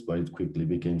process, but it quickly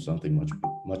became something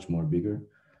much more bigger.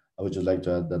 I would just like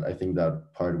to add that I think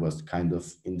that part was kind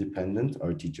of independent.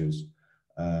 Our teachers,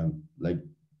 like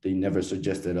they never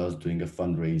suggested us doing a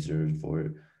fundraiser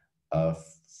for a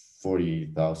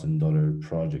 $40,000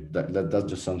 project. That's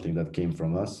just something that came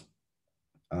from us.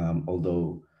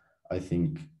 Although I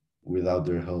think without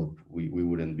their help, we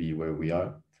wouldn't be where we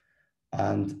are.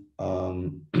 And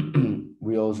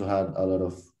we also had a lot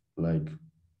of like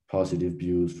positive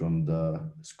views from the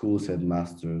school's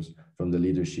headmasters, from the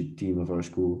leadership team of our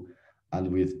school,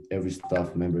 and with every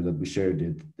staff member that we shared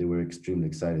it, they were extremely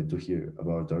excited to hear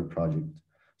about our project.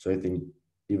 So I think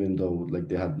even though like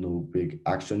they had no big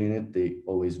action in it, they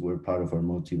always were part of our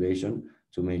motivation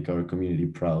to make our community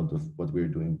proud of what we're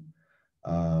doing,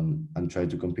 and try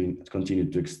to continue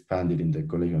to expand it in the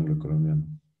Colegio Anglo-Colombiano.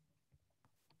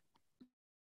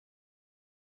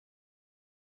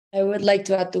 I would like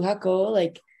to add to Jaco,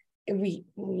 like we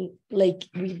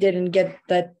didn't get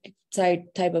that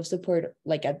type of support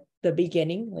like at the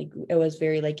beginning, like it was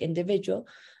very like individual,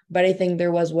 but I think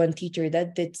there was one teacher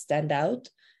that did stand out,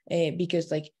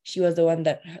 because like she was the one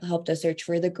that helped us search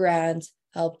for the grants,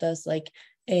 helped us like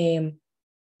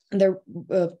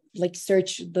like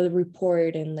search the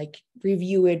report and like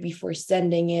review it before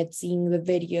sending it, seeing the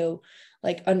video,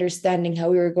 like understanding how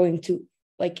we were going to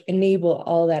like enable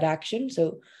all that action.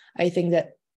 So I think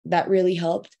that really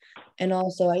helped. And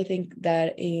also I think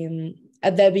that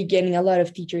at the beginning a lot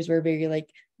of teachers were very like,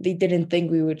 they didn't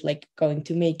think we would like going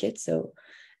to make it. So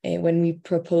when we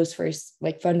proposed first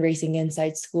like fundraising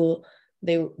inside school,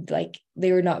 they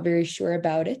were not very sure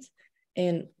about it.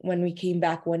 And when we came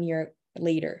back 1 year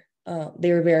later,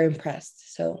 they were very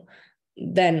impressed. So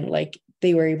then like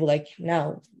they were able, like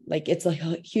now like it's like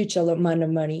a huge amount of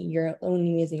money, you're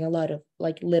only using a lot of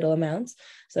like little amounts,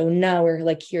 so now we're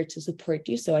like here to support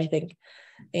you. So I think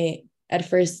at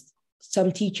first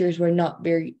some teachers were not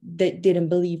very, they didn't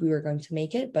believe we were going to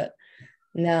make it, but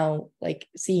now like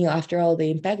seeing after all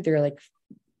the impact, they're like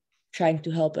trying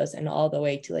to help us and all the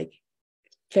way to like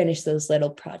finish those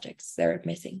little projects they're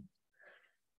missing.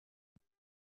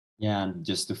 Yeah, and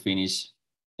just to finish,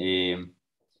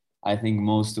 I think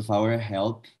most of our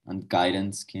help and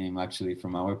guidance came actually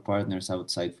from our partners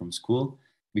outside from school,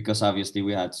 because obviously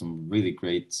we had some really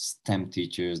great STEM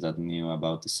teachers that knew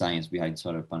about the science behind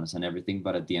solar panels and everything.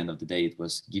 But at the end of the day, it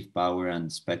was Give Power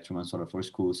and Spectrum and Solar for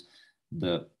Schools,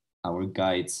 our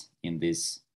guides in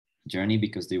this journey,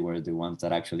 because they were the ones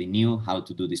that actually knew how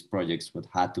to do these projects, what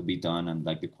had to be done, and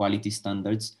like the quality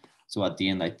standards. So at the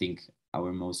end, I think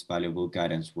our most valuable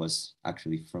guidance was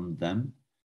actually from them.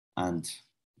 And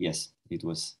yes, it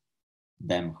was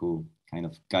them who kind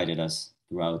of guided us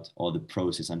throughout all the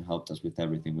process and helped us with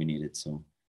everything we needed. So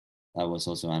that was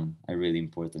also a really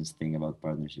important thing about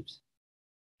partnerships.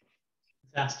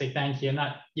 Fantastic, thank you. And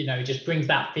that, just brings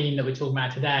that theme that we're talking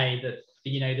about today, that,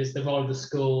 there's the role of the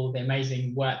school, the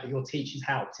amazing work that your teachers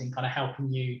helped in kind of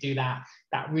helping you do that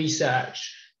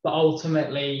research, but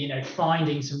ultimately,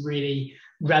 finding some really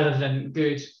relevant,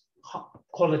 good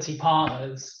quality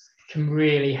partners can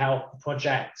really help the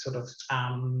project sort of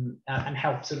and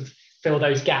help sort of fill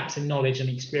those gaps in knowledge and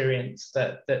experience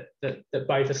that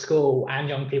both the school and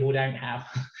young people don't have.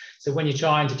 So when you're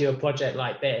trying to do a project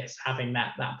like this, having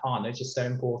that partner is just so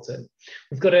important.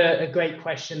 We've got a great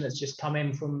question that's just come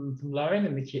in from Lauren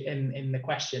in the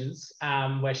questions,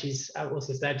 where she's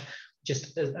also said,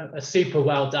 just a super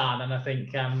well done, and I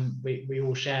think we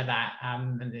all share that,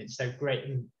 and it's so great,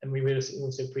 and we really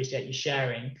also appreciate you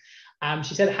sharing.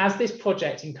 She said, has this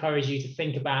project encouraged you to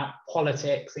think about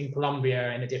politics in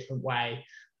Colombia in a different way?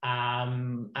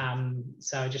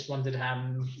 So I just wondered,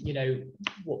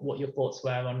 what your thoughts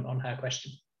were on her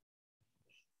question.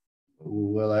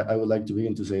 Well, I would like to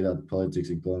begin to say that politics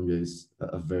in Colombia is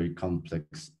a very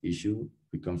complex issue.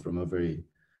 We come from a very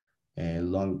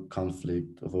long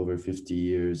conflict of over 50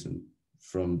 years, and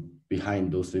from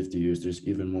behind those 50 years, there's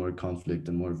even more conflict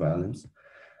and more violence.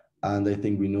 And I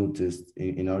think we noticed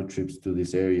in our trips to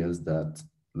these areas that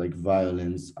like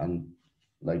violence and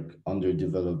like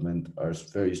underdevelopment are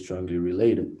very strongly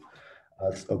related.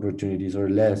 As opportunities are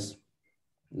less,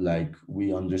 like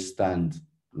we understand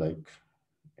like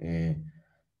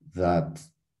that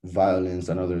violence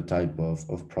and other type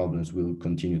of problems will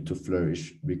continue to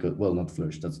flourish, because, well, not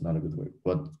flourish, that's not a good word,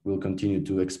 but will continue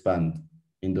to expand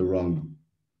in the wrong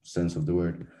sense of the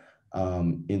word,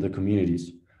 in the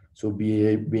communities. So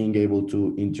being able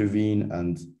to intervene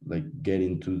and like get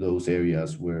into those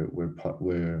areas where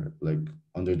like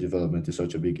underdevelopment is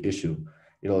such a big issue,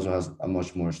 it also has a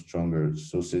much more stronger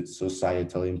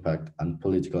societal impact and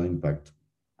political impact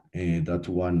that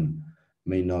one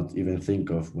may not even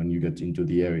think of when you get into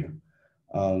the area.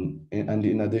 And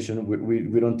in addition,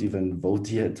 we don't even vote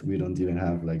yet. We don't even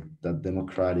have like that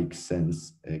democratic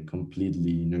sense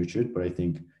completely nurtured. But I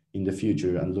think in the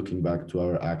future, and looking back to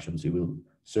our actions, it will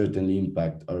certainly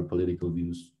impact our political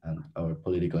views and our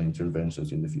political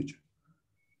interventions in the future.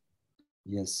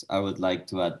 Yes, I would like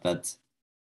to add that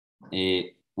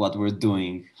what we're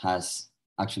doing has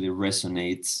actually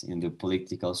resonates in the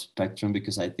political spectrum,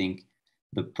 because I think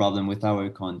the problem with our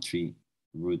country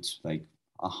roots like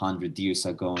 100 years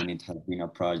ago, and it has been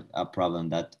a problem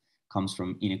that comes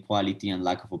from inequality and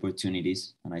lack of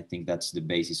opportunities, and I think that's the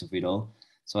basis of it all.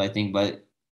 So I think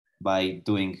by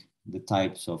doing the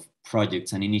types of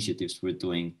projects and initiatives we're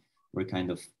doing, we're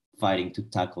kind of fighting to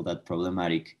tackle that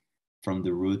problematic from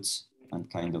the roots and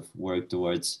kind of work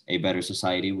towards a better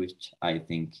society, which I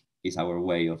think is our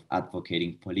way of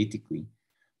advocating politically.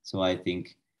 So I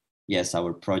think, yes,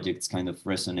 our projects kind of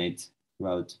resonate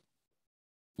throughout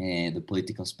the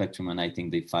political spectrum, and I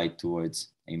think they fight towards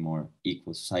a more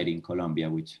equal society in Colombia,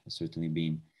 which has certainly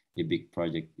been a big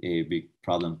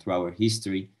problem through our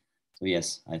history. So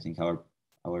yes, I think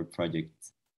our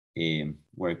project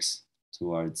works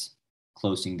towards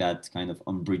closing that kind of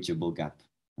unbridgeable gap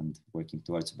and working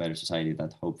towards a better society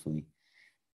that hopefully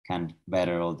can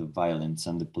better all the violence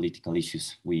and the political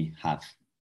issues we have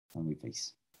and we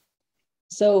face.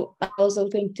 So I also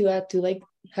think to add to like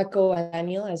Jaco and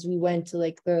Daniel, as we went to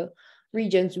like the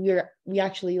regions, we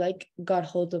actually like got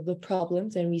hold of the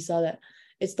problems, and we saw that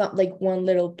it's not like one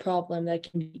little problem that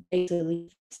can be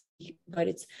easily, but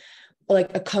it's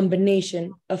like a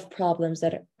combination of problems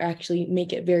that actually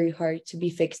make it very hard to be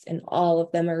fixed, and all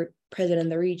of them are present in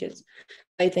the regions.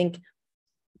 I think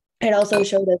it also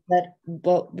showed us that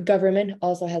the government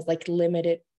also has like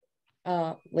limited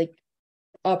like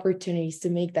opportunities to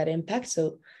make that impact.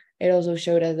 So it also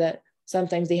showed us that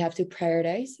sometimes they have to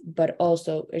prioritize, but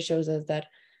also it shows us that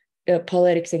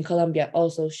politics in Colombia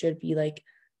also should be like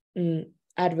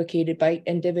advocated by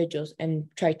individuals and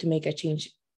try to make a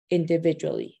change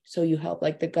individually. So you help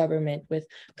like the government with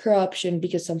corruption,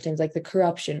 because sometimes like the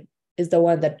corruption is the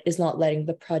one that is not letting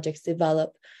the projects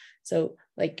develop. So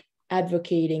like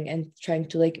advocating and trying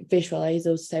to like visualize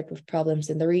those type of problems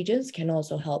in the regions can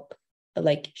also help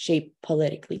like shape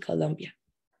politically Colombia.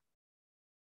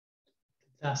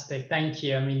 Fantastic, thank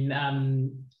you. I mean,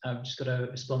 I've just got a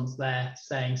response there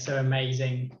saying so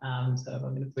amazing. So I'm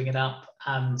going to bring it up.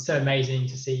 So amazing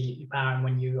to see you, Baron,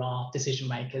 when you are decision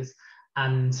makers.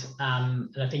 And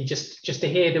I think just to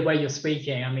hear the way you're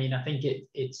speaking, I mean, I think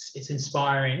it's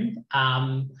inspiring,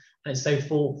 and it's so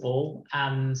thoughtful,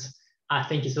 and I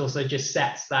think it also just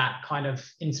sets that kind of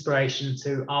inspiration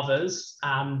to others,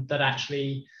 that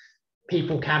actually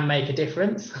people can make a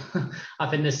difference. I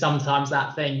think there's sometimes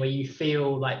that thing where you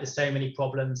feel like there's so many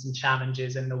problems and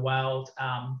challenges in the world,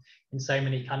 in so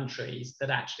many countries, that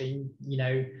actually, you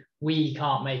know, we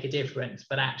can't make a difference,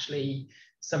 but actually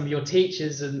some of your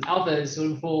teachers and others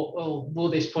who thought, oh, will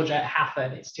this project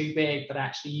happen? It's too big, but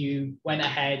actually you went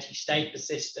ahead, you stayed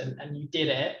persistent, and you did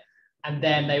it. And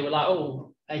then they were like,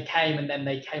 oh, they came, and then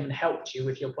they came and helped you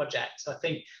with your project. So I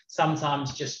think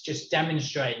sometimes just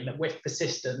demonstrating that with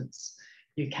persistence,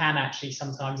 you can actually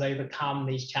sometimes overcome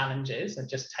these challenges. It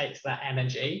just takes that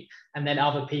energy, and then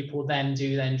other people then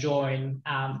join.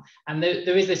 And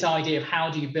there is this idea of how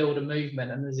do you build a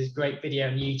movement, and there's this great video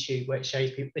on YouTube where it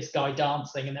shows people, this guy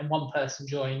dancing, and then one person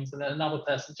joins, and then another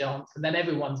person joins, and then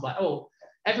everyone's like, oh,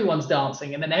 everyone's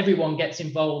dancing, and then everyone gets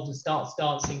involved and starts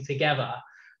dancing together.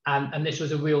 And this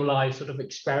was a real life sort of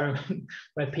experiment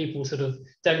where people sort of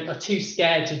are too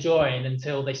scared to join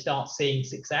until they start seeing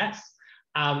success.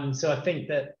 So I think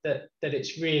that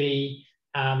it's really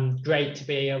great to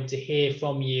be able to hear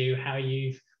from you how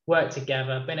you've worked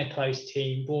together, been a close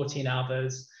team, brought in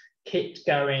others, kept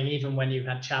going even when you've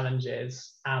had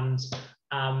challenges. And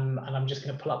I'm just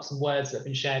going to pull up some words that have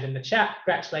been shared in the chat.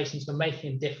 Congratulations for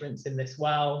making a difference in this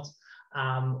world,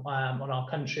 on our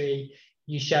country.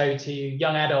 You show to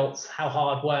young adults how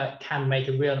hard work can make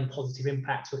a real and positive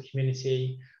impact to a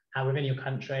community within your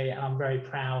country, and I'm very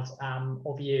proud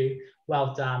of you.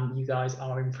 Well done, you guys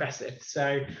are impressive.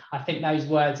 So I think those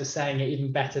words are saying it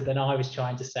even better than I was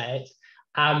trying to say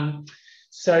it.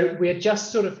 So we're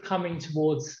just sort of coming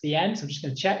towards the end. So I'm just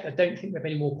going to check. I don't think we have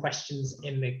any more questions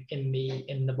in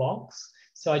the box.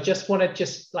 So I just want to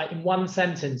like in one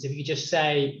sentence, if you just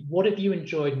say, what have you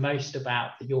enjoyed most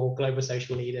about your Global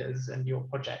Social Leaders and your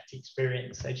project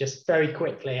experience? So just very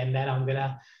quickly, and then I'm going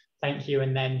to thank you,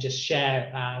 and then just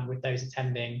share with those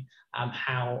attending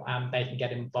how they can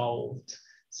get involved.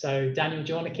 So Daniel,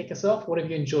 do you want to kick us off? What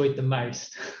have you enjoyed the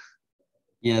most?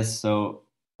 Yes, so,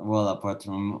 well, apart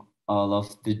from all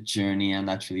of the journey and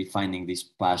actually finding this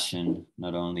passion,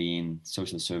 not only in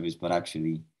social service, but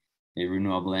actually a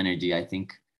renewable energy, I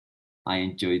think I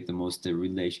enjoyed the most the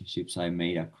relationships I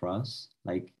made across.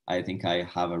 Like, I think I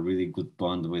have a really good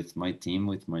bond with my team,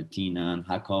 with Martina and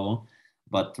Jacobo.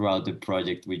 But throughout the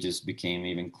project, we just became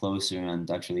even closer, and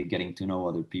actually getting to know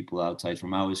other people outside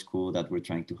from our school that were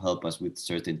trying to help us with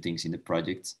certain things in the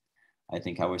projects. I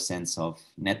think our sense of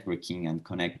networking and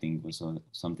connecting was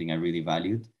something I really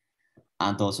valued.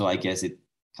 And also, I guess it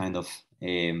kind of,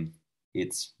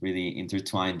 it's really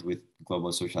intertwined with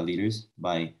global social leaders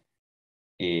by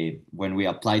when we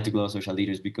applied to global social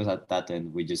leaders, because at that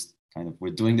end, we just kind of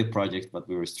were doing the project, but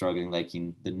we were struggling like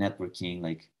in the networking,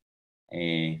 like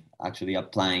actually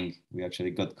applying. We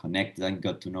actually got connected and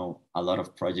got to know a lot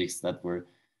of projects that were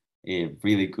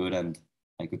really good, and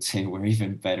I could say were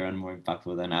even better and more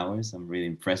impactful than ours. Some really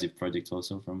impressive projects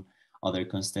also from other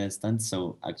contestants.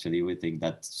 So actually we think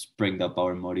that springed up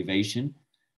our motivation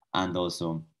and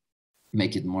also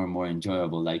make it more and more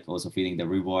enjoyable, like also feeling the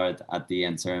reward at the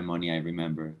end ceremony. I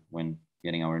remember when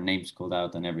getting our names called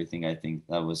out and everything. I think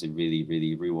that was a really,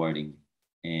 really rewarding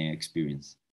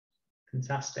experience.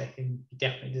 Fantastic, and you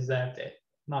definitely deserved it.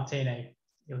 Martina,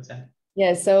 your turn.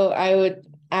 Yeah, so I would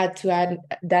add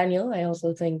Daniel. I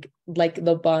also think like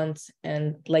the bonds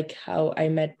and like how I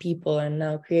met people and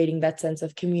now creating that sense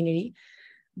of community.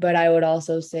 But I would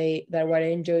also say that what I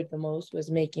enjoyed the most was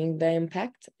making the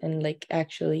impact and like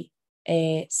actually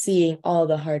seeing all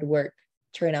the hard work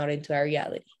turn out into our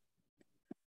reality.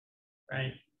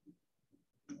 Right.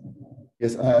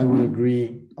 Yes, I would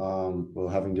agree. Well,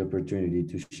 having the opportunity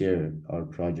to share our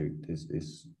project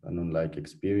is an unlike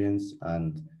experience,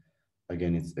 and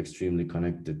again, it's extremely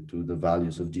connected to the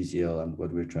values of GCL and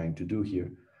what we're trying to do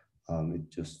here.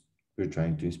 We're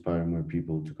trying to inspire more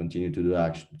people to continue to do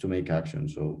action, to make action.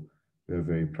 So we're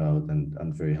very proud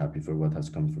and very happy for what has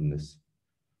come from this.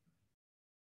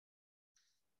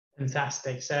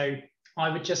 Fantastic. So I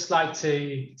would just like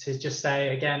to just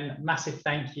say again, massive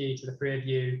thank you to the three of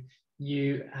you.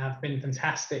 You have been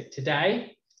fantastic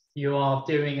today. You are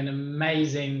doing an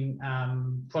amazing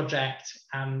project,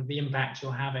 and the impact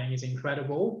you're having is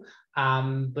incredible.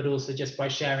 But also just by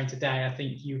sharing today, I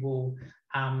think you will,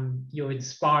 you're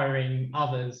inspiring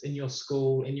others in your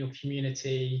school, in your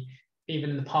community,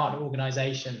 even the partner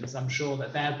organizations. I'm sure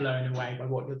that they're blown away by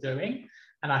what you're doing.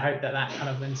 And I hope that that kind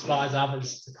of inspires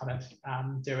others to kind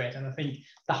of do it. And I think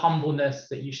the humbleness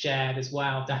that you shared as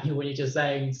well, Daniel, when you're just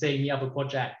saying, seeing the other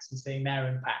projects and seeing their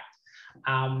impact,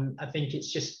 I think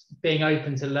it's just being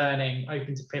open to learning,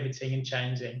 open to pivoting and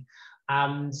changing.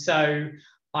 So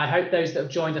I hope those that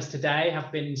have joined us today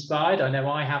have been inspired. I know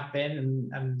I have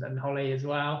been, and Holly as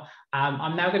well.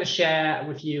 I'm now going to share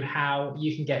with you how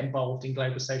you can get involved in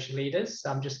Global Social Leaders.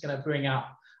 So I'm just going to bring up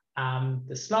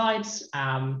the slides.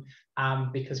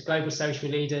 Because Global Social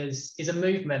Leaders is a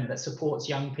movement that supports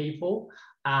young people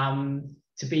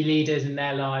to be leaders in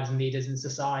their lives and leaders in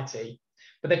society.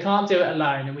 But they can't do it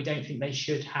alone, and we don't think they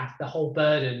should have the whole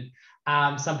burden.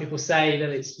 Some people say that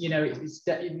it's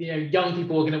young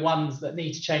people are going to be ones that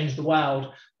need to change the world.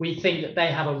 We think that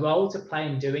they have a role to play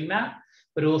in doing that,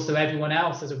 but also everyone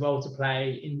else has a role to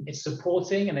play in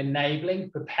supporting and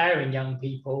enabling, preparing young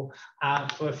people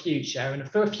for a future, and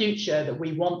for a future that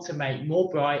we want to make more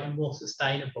bright and more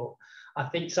sustainable. I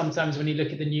think sometimes when you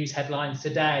look at the news headlines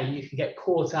today, you can get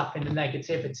caught up in the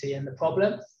negativity and the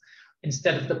problems,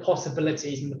 instead of the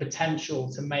possibilities and the potential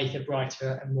to make a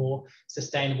brighter and more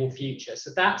sustainable future. So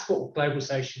that's what Global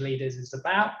Social Leaders is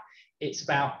about. It's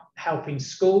about helping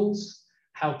schools,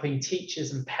 helping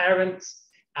teachers and parents,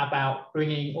 about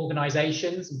bringing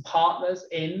organizations and partners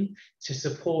in to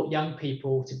support young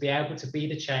people to be able to be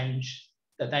the change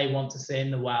that they want to see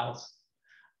in the world.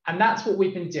 And that's what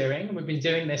we've been doing. We've been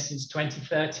doing this since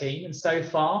 2013. And so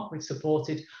far, we've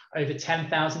supported over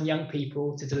 10,000 young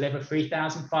people to deliver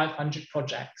 3,500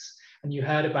 projects. And you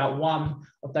heard about one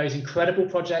of those incredible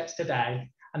projects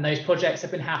today. And those projects have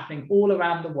been happening all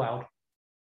around the world.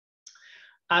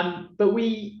 But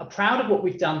we are proud of what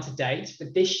we've done to date.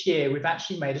 But this year, we've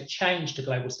actually made a change to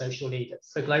Global Social Leaders.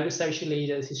 So Global Social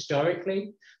Leaders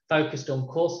historically focused on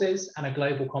courses and a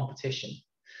global competition.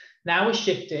 Now we're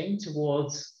shifting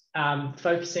towards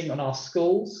focusing on our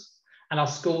schools, and our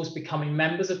schools becoming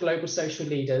members of Global Social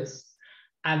Leaders,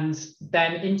 and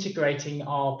then integrating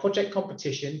our project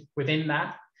competition within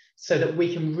that, so that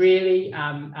we can really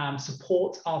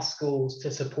support our schools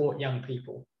to support young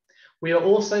people. We are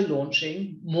also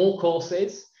launching more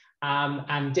courses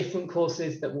and different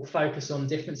courses that will focus on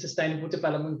different sustainable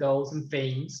development goals and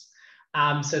themes,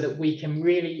 so that we can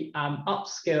really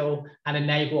upskill and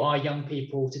enable our young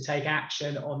people to take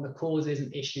action on the causes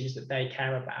and issues that they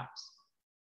care about.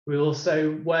 We're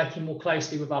also working more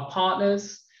closely with our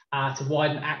partners to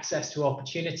widen access to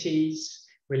opportunities.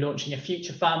 We're launching a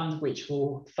future fund, which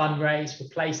will fundraise for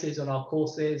places on our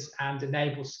courses and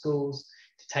enable schools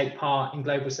to take part in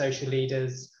Global Social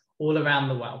Leaders all around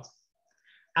the world.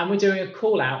 And we're doing a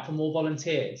call out for more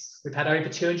volunteers. We've had over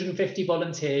 250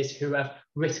 volunteers who have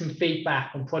written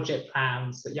feedback on project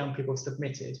plans that young people have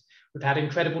submitted. We've had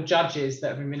incredible judges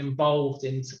that have been involved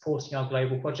in supporting our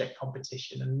global project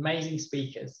competition and amazing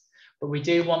speakers. But we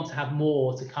do want to have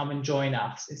more to come and join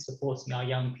us in supporting our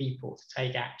young people to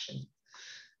take action.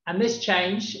 And this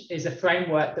change is a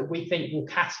framework that we think will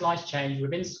catalyse change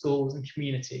within schools and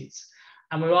communities.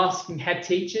 And we're asking head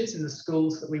teachers in the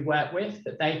schools that we work with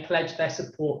that they pledge their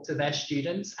support to their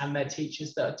students and their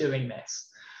teachers that are doing this.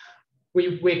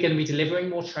 We're going to be delivering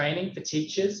more training for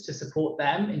teachers to support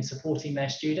them in supporting their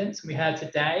students. We heard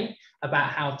today about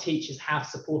how teachers have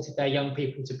supported their young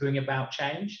people to bring about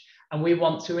change. And we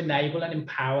want to enable and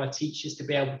empower teachers to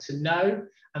be able to know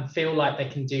and feel like they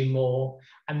can do more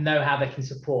and know how they can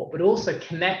support, but also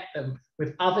connect them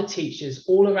with other teachers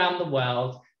all around the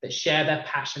world that share their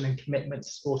passion and commitment to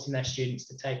supporting their students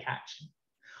to take action.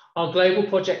 Our global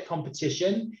project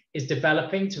competition is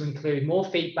developing to include more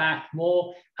feedback,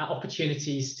 more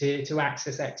opportunities to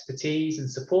access expertise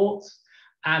and support.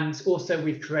 And also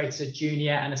we've created a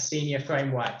junior and a senior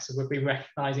framework. So we'll be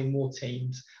recognising more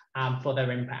teams for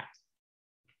their impact.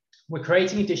 We're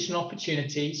creating additional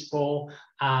opportunities for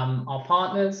our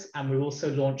partners, and we're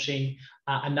also launching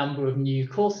a number of new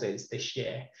courses this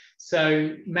year.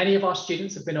 So many of our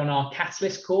students have been on our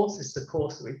Catalyst course. This is a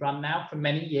course that we've run now for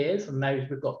many years, and those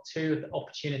we've got 2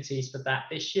 opportunities for that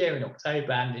this year in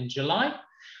October and in July.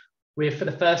 We're for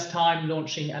the first time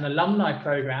launching an alumni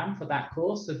program for that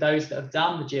course. So those that have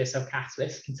done the GSL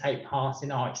Catalyst can take part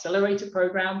in our accelerator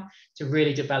program to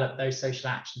really develop those social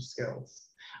action skills.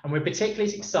 And we're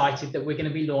particularly excited that we're going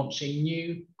to be launching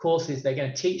new courses. They're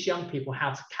going to teach young people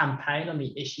how to campaign on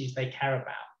the issues they care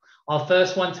about. Our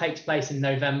first one takes place in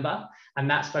November, and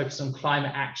that's focused on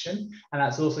climate action. And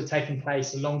that's also taking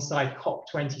place alongside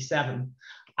COP27.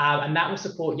 And that will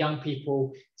support young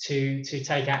people to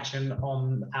take action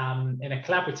on in a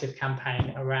collaborative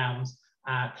campaign around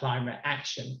climate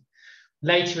action.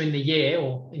 Later in the year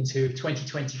or into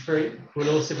 2023,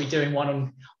 we'll also be doing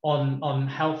one on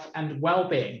health and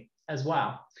well-being as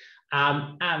well,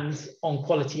 and on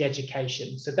quality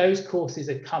education. So those courses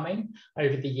are coming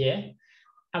over the year,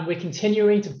 and we're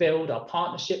continuing to build our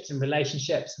partnerships and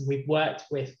relationships. And we've worked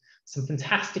with some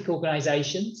fantastic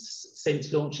organisations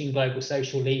since launching Global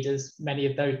Social Leaders. Many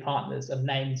of those partners are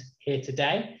named here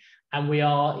today, and we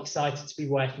are excited to be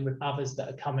working with others that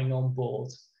are coming on board.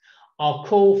 Our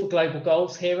call for Global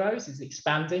Goals Heroes is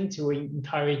expanding to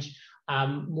encourage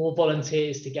more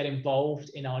volunteers to get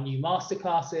involved in our new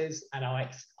masterclasses and our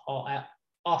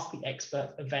Ask the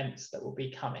Expert events that will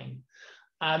be coming.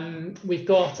 We've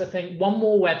got, I think, one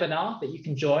more webinar that you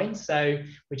can join. So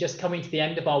we're just coming to the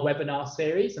end of our webinar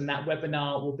series, and that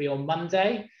webinar will be on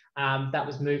Monday. That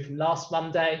was moved from last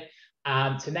Monday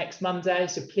to next Monday.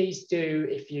 So please do,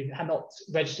 if you have not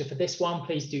registered for this one,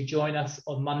 please do join us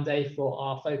on Monday for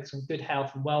our focus on good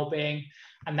health and well-being.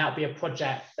 And that'll be a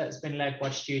project that's been led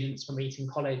by students from Eton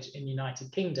College in the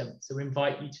United Kingdom. So we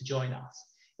invite you to join us.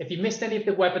 If you missed any of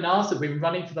the webinars that we've been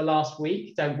running for the last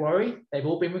week, don't worry, they've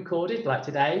all been recorded like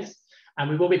today's, and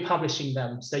we will be publishing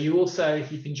them. So you also,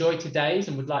 if you've enjoyed today's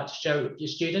and would like to share it with your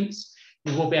students,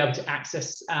 you will be able to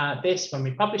access this when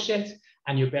we publish it,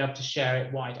 and you'll be able to share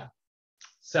it wider.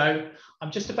 So I'm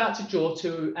just about to draw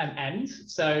to an end.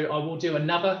 So I will do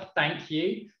another thank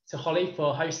you to Holly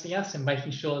for hosting us and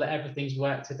making sure that everything's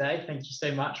worked today. Thank you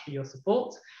so much for your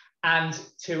support. And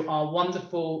to our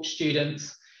wonderful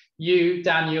students, you,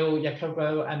 Daniel,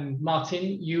 Jacobo, and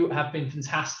Martin, you have been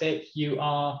fantastic. You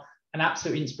are an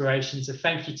absolute inspiration. So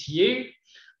thank you to you.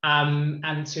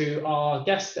 And to our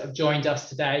guests that have joined us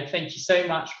today, thank you so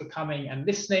much for coming and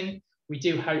listening. We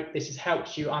do hope this has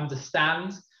helped you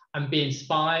understand and be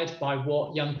inspired by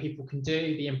what young people can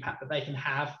do, the impact that they can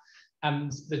have,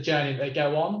 and the journey they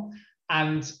go on.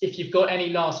 And if you've got any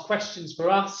last questions for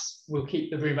us, we'll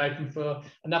keep the room open for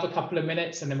another couple of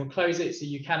minutes and then we'll close it. So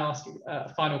you can ask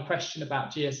a final question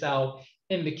about GSL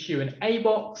in the Q&A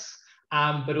box,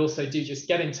 but also do just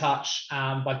get in touch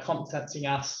by contacting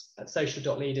us at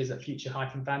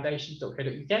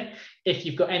social.leaders@future-foundation.co.uk if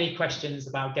you've got any questions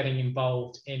about getting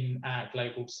involved in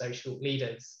Global Social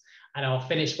Leaders. And I'll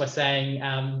finish by saying,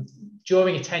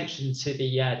 drawing attention to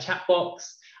the chat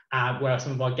box, where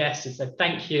some of our guests have said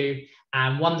thank you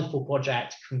and wonderful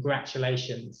project,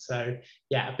 congratulations. So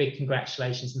yeah, a big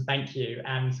congratulations and thank you.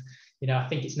 And you know, I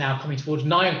think it's now coming towards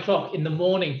 9 o'clock in the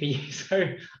morning for you.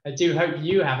 So I do hope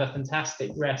you have a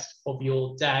fantastic rest of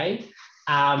your day.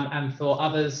 And for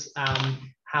others,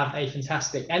 have a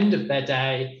fantastic end of their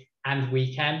day and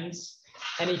weekends.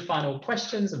 Any final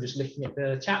questions? I'm just looking at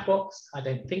the chat box. I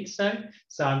don't think so.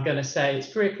 So I'm going to say it's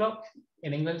 3 o'clock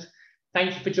in England.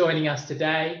 Thank you for joining us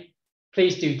today.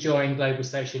 Please do join Global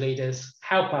Social Leaders.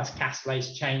 Help us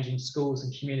catalyse change in schools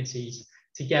and communities.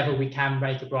 Together we can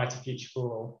make a brighter future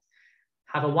for all.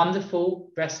 Have a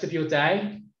wonderful rest of your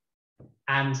day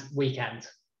and weekend.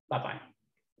 Bye-bye.